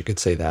 so I guess you could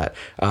say that.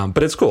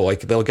 But it's cool.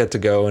 They'll get to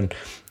go and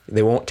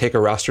they won't take a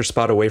roster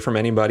spot away from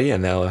anybody,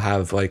 and they'll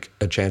have like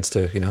a chance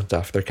to,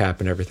 doff their cap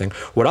and everything.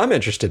 What I'm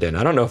interested in,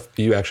 I don't know if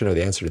you actually know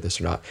the answer to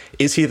this or not,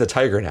 is he the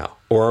Tiger now?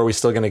 Or are we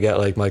still going to get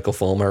like Michael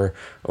Fulmer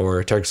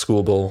or Tarek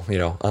Skubal,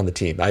 on the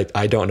team?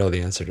 I don't know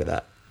the answer to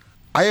that.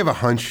 I have a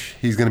hunch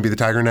he's going to be the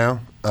Tiger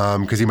now,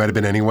 because he might have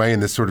been anyway,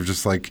 and this sort of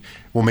just like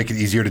will make it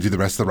easier to do the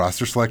rest of the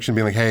roster selection,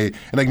 being like, hey,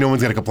 and like no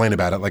one's going to complain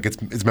about it. Like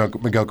it's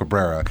Miguel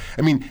Cabrera.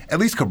 I mean, at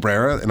least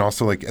Cabrera, and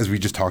also like as we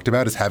just talked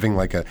about, is having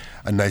like a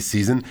nice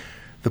season.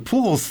 The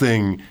Pujols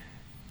thing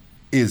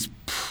is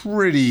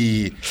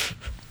pretty,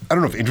 I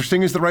don't know if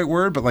interesting is the right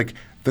word, but like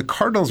the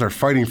Cardinals are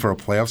fighting for a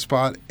playoff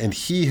spot, and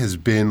he has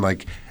been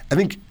like,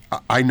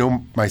 I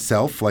know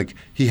myself, like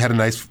he had a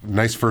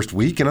nice first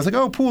week, and I was like,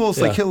 oh,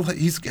 Pujols, like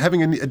he's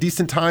having a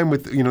decent time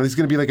with, he's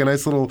going to be like a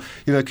nice little,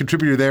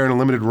 contributor there in a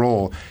limited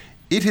role.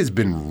 It has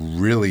been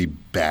really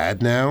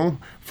bad now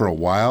for a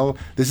while.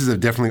 This is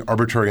definitely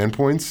arbitrary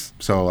endpoints,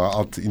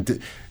 so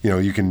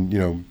you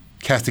can,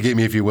 castigate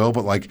me if you will,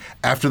 but like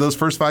after those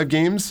first 5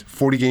 games,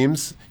 40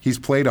 games he's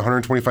played,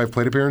 125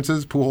 plate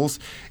appearances, Pujols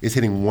is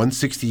hitting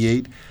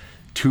 168,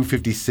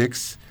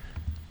 256,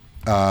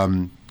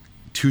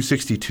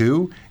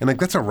 262, and like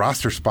that's a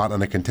roster spot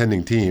on a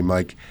contending team.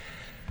 Like,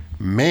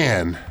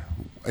 man,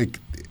 like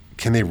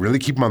can they really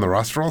keep him on the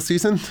roster all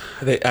season?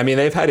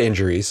 They've had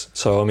injuries,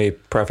 so let me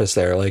preface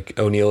there. Like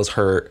O'Neill's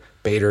hurt,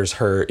 Bader's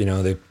hurt.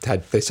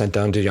 They sent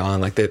down DeJong.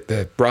 Like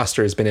the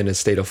roster has been in a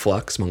state of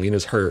flux.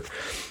 Molina's hurt.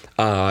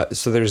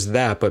 So there's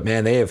that, but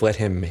man, they have let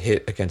him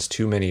hit against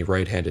too many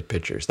right-handed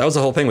pitchers. That was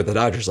the whole thing with the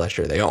Dodgers last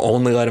year. They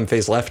only let him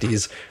face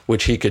lefties,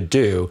 which he could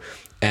do,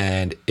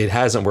 and it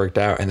hasn't worked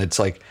out. And it's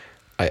like,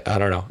 I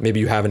don't know, maybe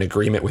you have an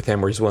agreement with him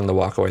where he's willing to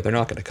walk away. They're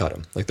not going to cut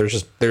him. Like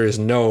there is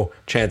no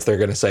chance they're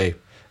going to say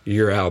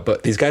you're out.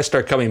 But these guys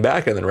start coming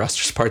back, and then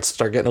roster spots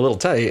start getting a little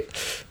tight.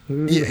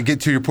 Yeah,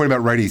 get to your point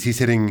about righties.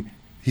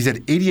 He's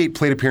had 88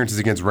 plate appearances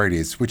against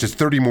righties, which is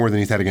 30 more than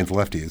he's had against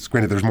lefties.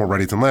 Granted, there's more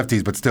righties than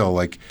lefties, but still,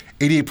 like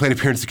 88 plate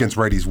appearances against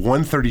righties,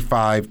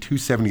 135,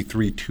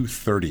 273,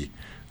 230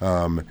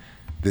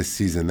 this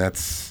season.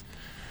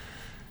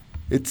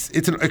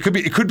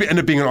 It could end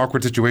up being an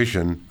awkward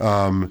situation.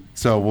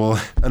 So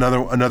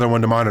another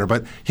one to monitor.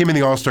 But him in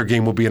the All-Star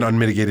game will be an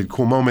unmitigated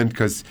cool moment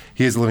because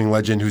he is a living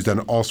legend who's done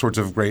all sorts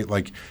of great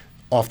like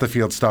off the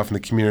field stuff in the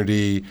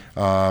community.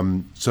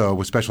 So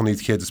with special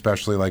needs kids,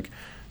 especially like.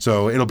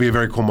 So it'll be a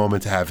very cool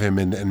moment to have him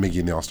and Miggy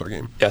in the All-Star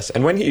game. Yes,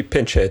 and when he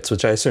pinch hits,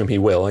 which I assume he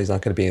will, he's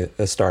not going to be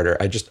a starter.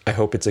 I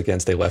hope it's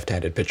against a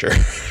left-handed pitcher.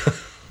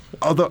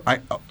 Although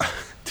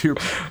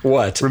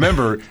what?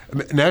 Remember,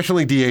 National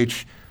League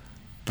DH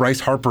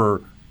Bryce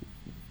Harper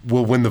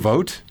will win the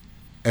vote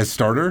as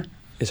starter.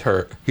 He's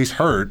hurt.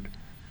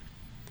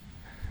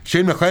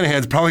 Shane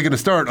McClanahan's probably going to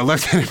start a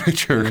left-handed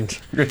pitcher.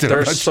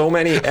 There's so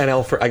many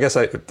NL. I guess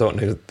I don't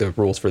know the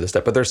rules for this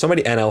step, but there's so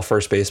many NL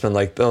first basemen.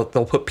 Like they'll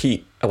put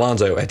Pete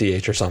Alonso at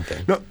DH or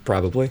something. No,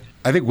 probably.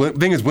 I think the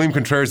thing is William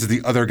Contreras is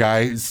the other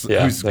guy who's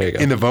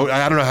in the vote.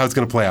 I don't know how it's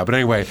going to play out, but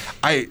anyway,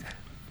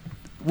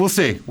 we'll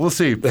see.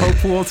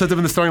 Pujols sets up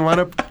in the starting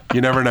lineup.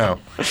 You never know.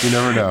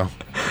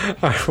 All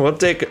right, we'll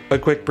take a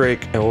quick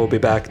break, and we'll be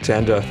back to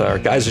end with our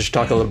guys we should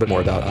talk a little bit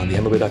more about on the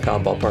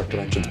MLB.com Ballpark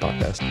Dimensions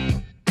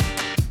podcast.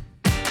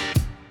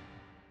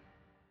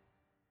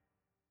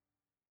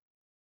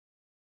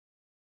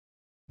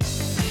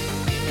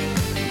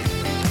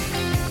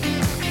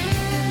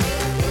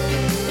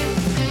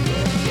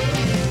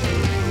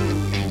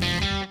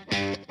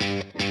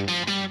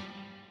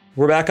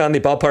 We're back on the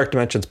Ballpark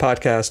Dimensions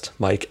podcast,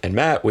 Mike and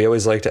Matt. We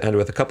always like to end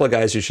with a couple of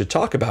guys you should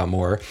talk about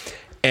more.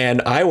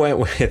 And I went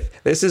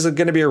with, this is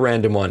going to be a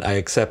random one. I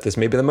accept this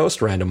may be the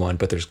most random one,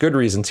 but there's good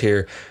reasons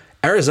here.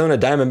 Arizona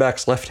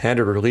Diamondbacks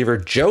left-handed reliever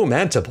Joe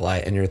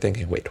Mantiply. And you're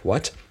thinking, wait,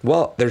 what?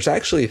 Well, there's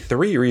actually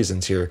 3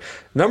 reasons here.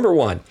 Number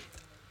 1,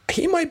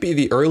 he might be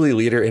the early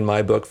leader in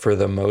my book for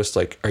the most,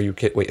 like, are you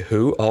kidding? Wait,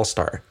 who?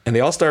 All-Star. And the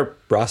All-Star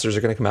rosters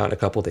are going to come out in a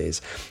couple days.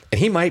 And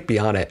he might be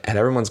on it, and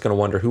everyone's going to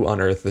wonder who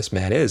on earth this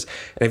man is.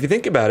 And if you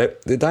think about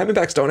it, the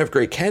Diamondbacks don't have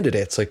great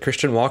candidates. Like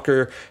Christian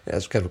Walker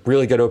has got a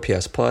really good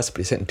OPS plus, but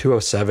he's hitting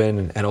 207,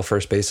 and NL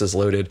first bases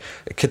loaded.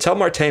 Ketel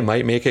Marte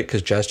might make it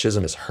because Jazz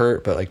Chisholm is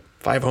hurt, but like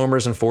 5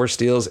 homers and 4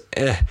 steals,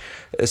 A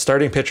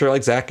starting pitcher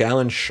like Zach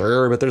Gallen,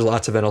 sure, but there's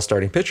lots of NL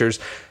starting pitchers.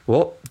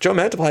 Well, Joe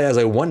Mantiply has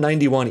a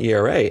 1.91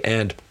 ERA,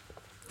 and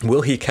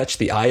will he catch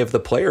the eye of the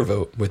player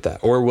vote with that?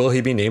 Or will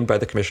he be named by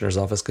the commissioner's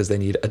office because they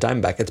need a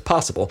Diamondback? It's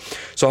possible.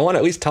 So I want to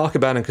at least talk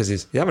about him because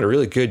he's having a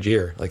really good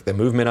year. Like the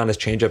movement on his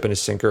changeup and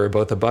his sinker are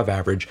both above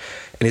average.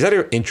 And he's had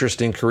an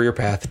interesting career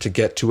path to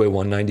get to a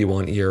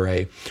 1.91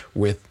 ERA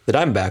with the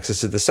Diamondbacks.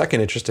 This is the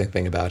second interesting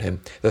thing about him.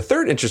 The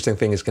third interesting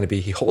thing is going to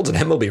be he holds an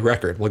MLB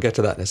record. We'll get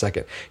to that in a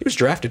second. He was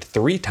drafted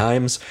 3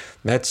 times.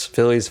 Mets,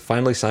 Phillies,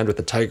 finally signed with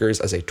the Tigers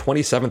as a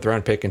 27th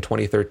round pick in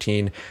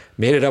 2013.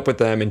 Made it up with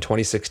them in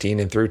 2016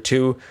 and threw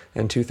 2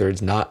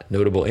 2/3 not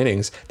notable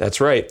innings.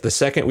 That's right. The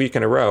second week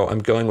in a row, I'm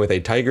going with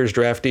a Tigers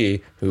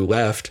draftee who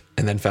left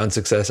and then found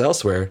success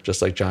elsewhere,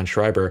 just like John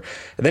Schreiber.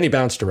 And then he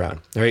bounced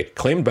around. All right,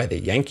 claimed by the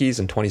Yankees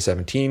in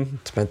 2017,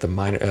 spent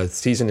the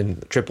season in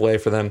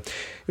AAA for them.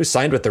 He was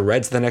signed with the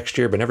Reds the next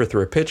year, but never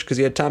threw a pitch because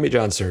he had Tommy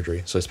John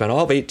surgery. So he spent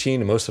all of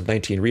 18 and most of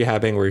 19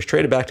 rehabbing, where he's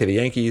traded back to the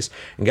Yankees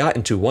and got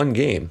into one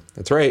game.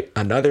 That's right,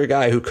 another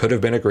guy who could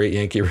have been a great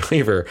Yankee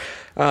reliever.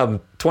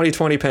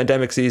 2020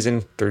 pandemic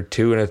season, threw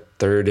 2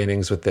 1/3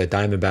 innings with the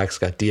Diamondbacks,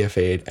 got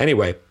DFA'd.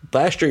 Anyway,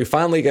 last year he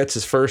finally gets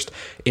his first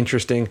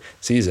interesting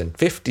season.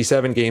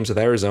 57 games with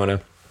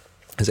Arizona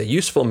as a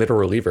useful middle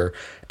reliever.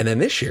 And then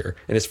this year,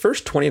 in his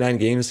first 29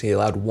 games, he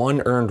allowed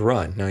 1 earned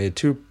run. Now, he had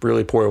 2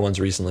 really poor ones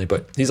recently,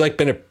 but he's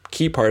been a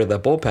key part of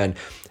that bullpen.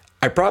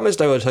 I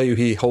promised I would tell you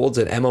he holds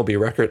an MLB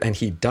record, and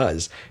he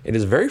does. In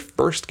his very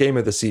first game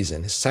of the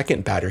season, his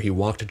second batter, he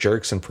walked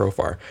Jurickson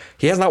Profar.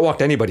 He has not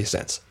walked anybody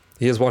since.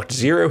 He has walked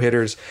 0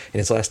 hitters in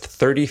his last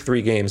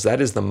 33 games.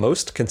 That is the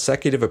most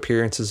consecutive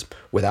appearances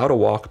without a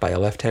walk by a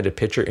left-handed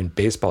pitcher in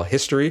baseball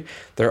history.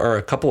 There are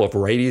a couple of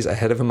righties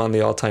ahead of him on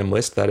the all-time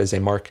list. That is a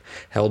mark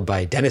held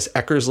by Dennis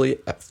Eckersley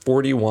at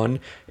 41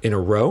 in a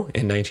row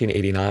in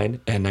 1989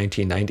 and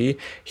 1990.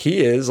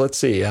 He is, let's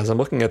see, as I'm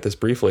looking at this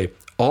briefly,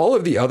 all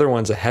of the other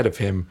ones ahead of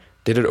him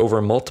did it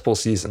over multiple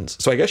seasons.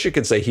 So I guess you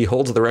could say he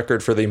holds the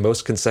record for the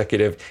most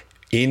consecutive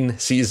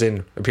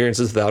in-season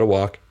appearances without a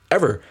walk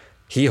ever.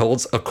 He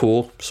holds a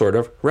cool sort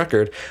of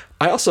record.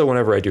 I also,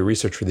 whenever I do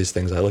research for these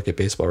things, I look at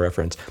Baseball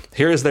Reference.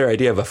 Here is their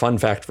idea of a fun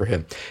fact for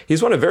him.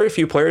 He's one of very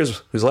few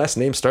players whose last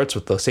name starts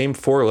with the same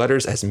 4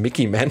 letters as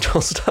Mickey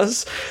Mantle's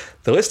does.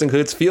 The list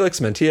includes Felix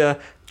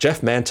Mantilla,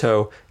 Jeff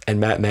Manto, and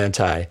Matt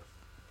Manti.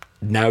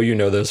 Now you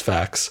know those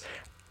facts.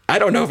 I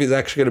don't know if he's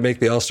actually going to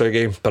make the All-Star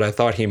game, but I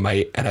thought he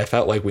might, and I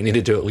felt like we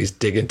needed to at least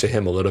dig into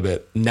him a little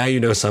bit. Now you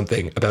know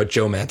something about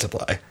Joe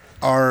Mantiply.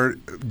 Our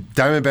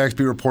Diamondbacks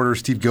beat reporter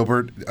Steve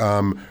Gilbert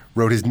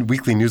wrote his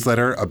weekly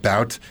newsletter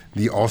about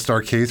the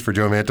All-Star case for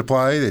Joe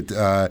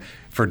Mantiply.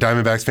 For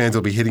Diamondbacks fans,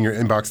 it'll be hitting your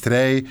inbox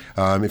today.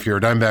 If you're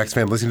a Diamondbacks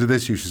fan listening to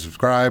this, you should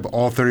subscribe.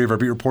 All 30 of our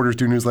beat reporters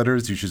do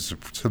newsletters. You should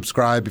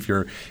subscribe if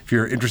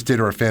you're interested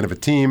or a fan of a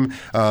team.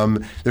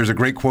 There's a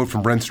great quote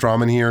from Brent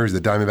Strawman here. He's the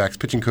Diamondbacks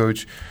pitching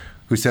coach,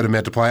 who said of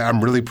Mantiply,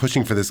 "I'm really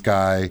pushing for this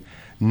guy.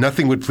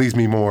 Nothing would please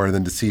me more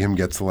than to see him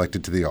get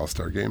selected to the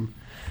All-Star game."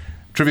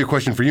 Trivia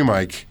question for you,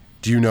 Mike.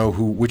 Do you know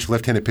which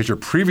left-handed pitcher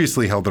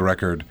previously held the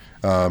record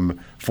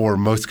for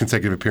most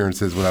consecutive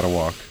appearances without a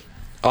walk?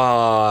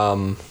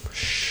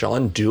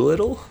 Sean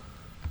Doolittle?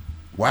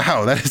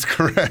 Wow, that is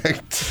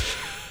correct.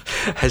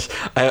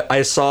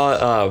 I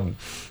saw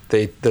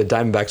the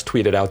Diamondbacks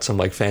tweeted out some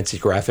fancy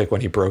graphic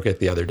when he broke it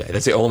the other day.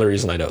 That's the only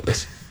reason I know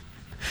this.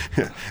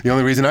 The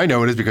only reason I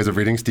know it is because of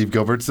reading Steve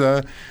Gilbert's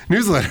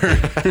newsletter.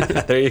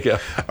 There you go.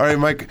 All right,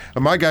 Mike,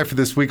 my guy for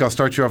this week, I'll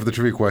start you off with the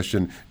trivia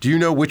question. Do you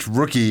know which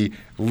rookie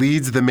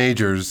leads the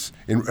majors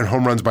in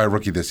home runs by a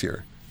rookie this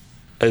year?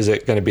 Is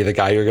it going to be the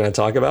guy you're going to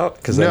talk about?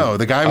 No,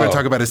 the guy I'm going to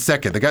talk about is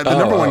second. The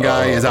number one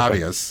guy is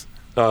obvious.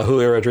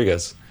 Julio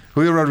Rodriguez.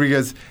 Julio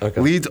Rodriguez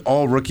leads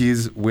all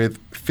rookies with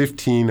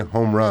 15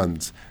 home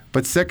runs.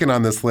 But second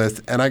on this list,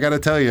 and I got to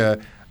tell you,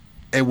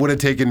 it would have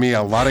taken me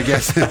a lot of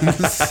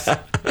guesses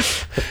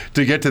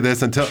to get to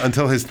this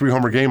until his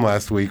 3-homer game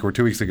last week or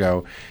 2 weeks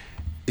ago.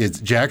 It's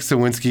Jack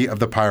Suwinski of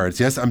the Pirates.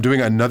 Yes, I'm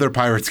doing another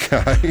Pirates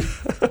guy.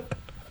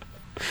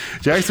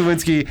 Jack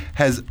Suwinski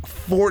has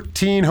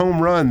 14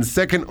 home runs,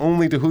 second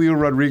only to Julio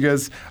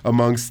Rodriguez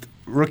amongst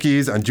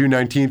rookies. On June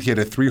 19th, he had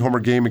a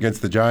 3-homer game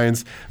against the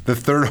Giants. The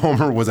third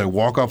homer was a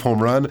walk-off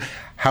home run.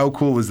 How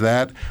cool is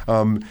that?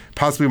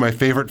 Possibly my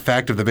favorite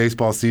fact of the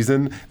baseball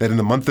season, that in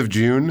the month of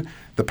June,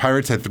 the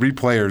Pirates had 3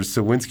 players,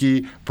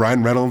 Suwinski,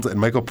 Brian Reynolds, and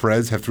Michael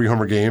Perez, have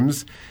 3-homer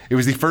games. It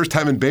was the first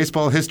time in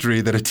baseball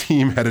history that a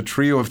team had a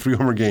trio of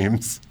 3-homer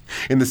games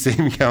in the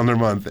same calendar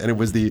month, and it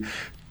was the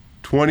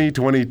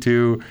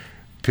 2022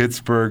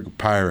 Pittsburgh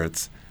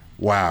Pirates.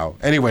 Wow.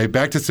 Anyway,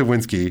 back to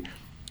Suwinski.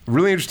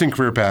 Really interesting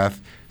career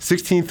path.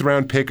 16th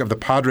round pick of the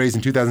Padres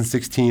in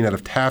 2016 out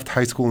of Taft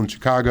High School in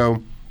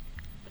Chicago.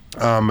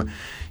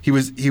 He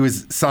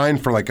was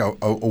signed for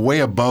a way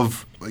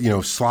above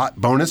slot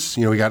bonus.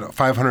 He got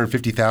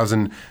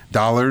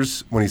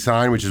 $550,000 when he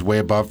signed, which is way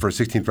above for a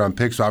 16th round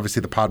pick. So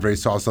obviously the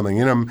Padres saw something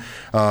in him.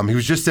 He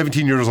was just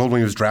 17 years old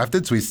when he was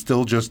drafted, so he's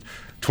still just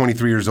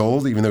 23 years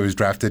old, even though he was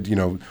drafted,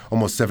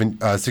 almost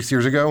 6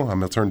 years ago.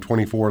 He'll turn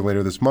 24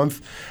 later this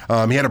month.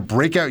 He had a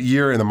breakout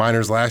year in the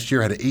minors last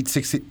year, had an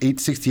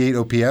 868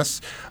 OPS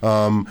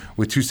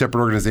with 2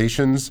 separate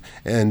organizations,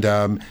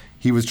 and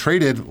he was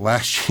traded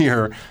last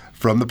year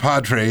from the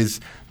Padres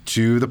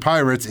to the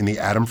Pirates in the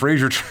Adam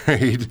Frazier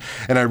trade.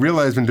 And I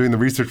realized when doing the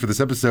research for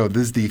this episode,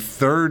 this is the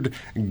third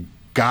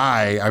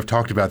guy I've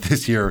talked about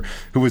this year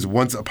who was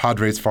once a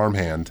Padres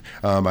farmhand.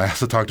 I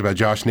also talked about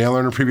Josh Naylor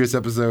in a previous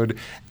episode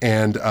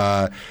and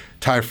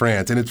Ty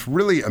France. And it's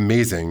really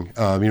amazing.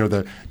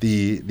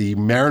 The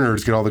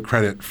Mariners get all the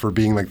credit for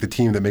being the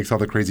team that makes all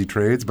the crazy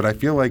trades. But I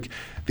feel like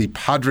the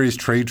Padres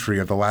trade tree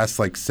of the last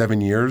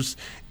 7 years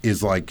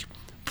is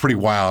pretty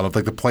wild, of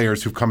the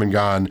players who've come and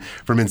gone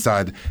from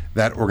inside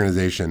that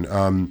organization.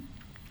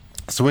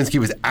 Suwinski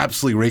was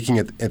absolutely raking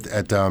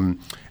at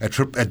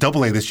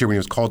Double-A this year when he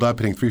was called up,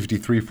 hitting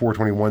 .353,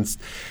 .421,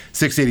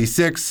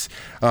 .686.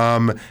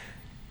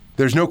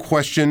 There's no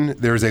question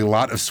there's a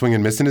lot of swing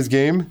and miss in his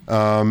game.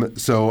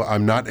 So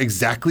I'm not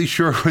exactly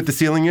sure what the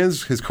ceiling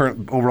is. His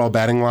current overall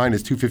batting line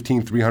is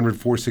 215, 300,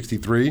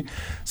 463.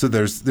 So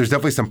there's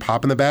definitely some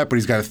pop in the bat, but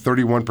he's got a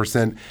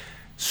 31%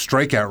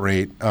 strikeout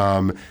rate.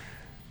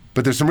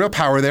 But there's some real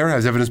power there,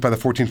 as evidenced by the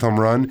 14th home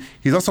run.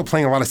 He's also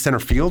playing a lot of center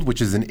field,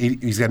 which is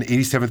he's got an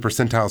 87th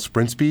percentile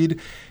sprint speed.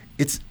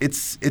 It's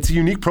a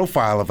unique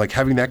profile of like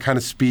having that kind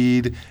of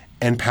speed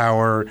and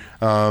power.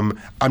 I'm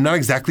not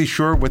exactly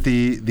sure what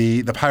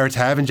the Pirates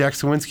have in Jack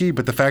Suwinski,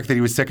 but the fact that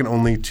he was second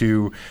only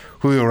to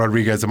Julio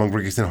Rodriguez among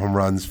rookies in home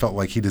runs felt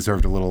like he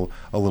deserved a little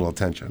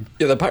attention.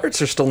 Yeah, the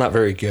Pirates are still not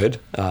very good.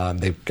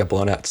 They got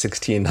blown out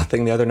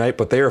 16-0 the other night,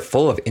 but they are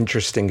full of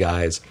interesting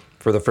guys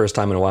for the first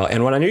time in a while.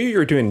 And when I knew you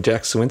were doing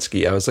Jack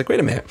Suwinski, I was like, wait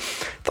a minute.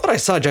 I thought I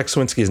saw Jack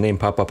Suwinski's name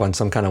pop up on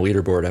some kind of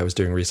leaderboard I was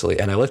doing recently,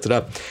 and I looked it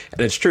up.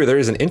 And it's true, there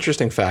is an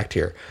interesting fact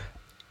here.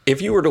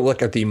 If you were to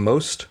look at the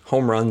most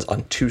home runs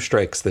on 2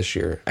 strikes this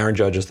year, Aaron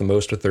Judge is the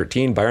most with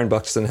 13, Byron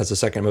Buxton has the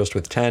second most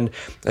with 10,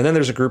 and then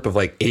there's a group of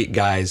like 8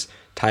 guys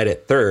tied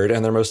at third,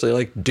 and they're mostly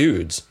like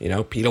dudes,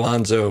 Pete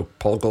Alonso,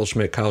 Paul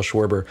Goldschmidt, Kyle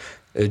Schwarber.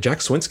 Jack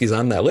Suwinski's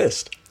on that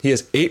list. He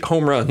has 8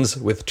 home runs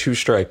with 2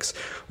 strikes,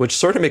 which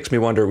sort of makes me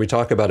wonder, we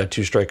talk about a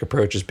 2-strike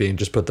approach as being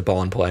just put the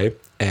ball in play,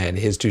 and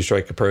his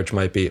 2-strike approach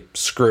might be,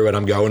 screw it,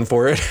 I'm going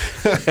for it.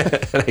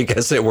 And I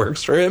guess it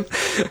works for him.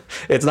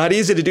 It's not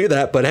easy to do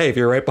that, but hey, if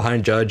you're right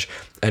behind Judge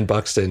and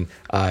Buxton,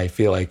 I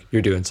feel like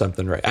you're doing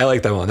something right. I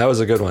like that one. That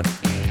was a good one.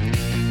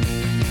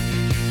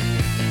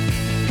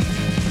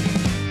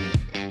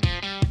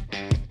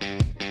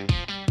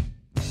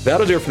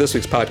 That'll do it for this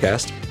week's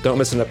podcast. Don't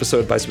miss an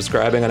episode by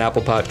subscribing on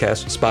Apple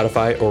Podcasts,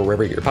 Spotify, or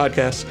wherever you get your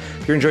podcasts.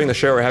 If you're enjoying the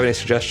show or have any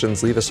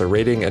suggestions, leave us a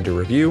rating and a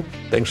review.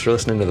 Thanks for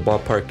listening to the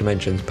Ballpark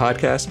Dimensions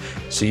podcast.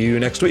 See you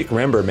next week.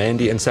 Remember,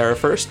 Mandy and Sarah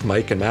first,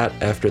 Mike and Matt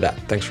after that.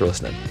 Thanks for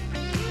listening.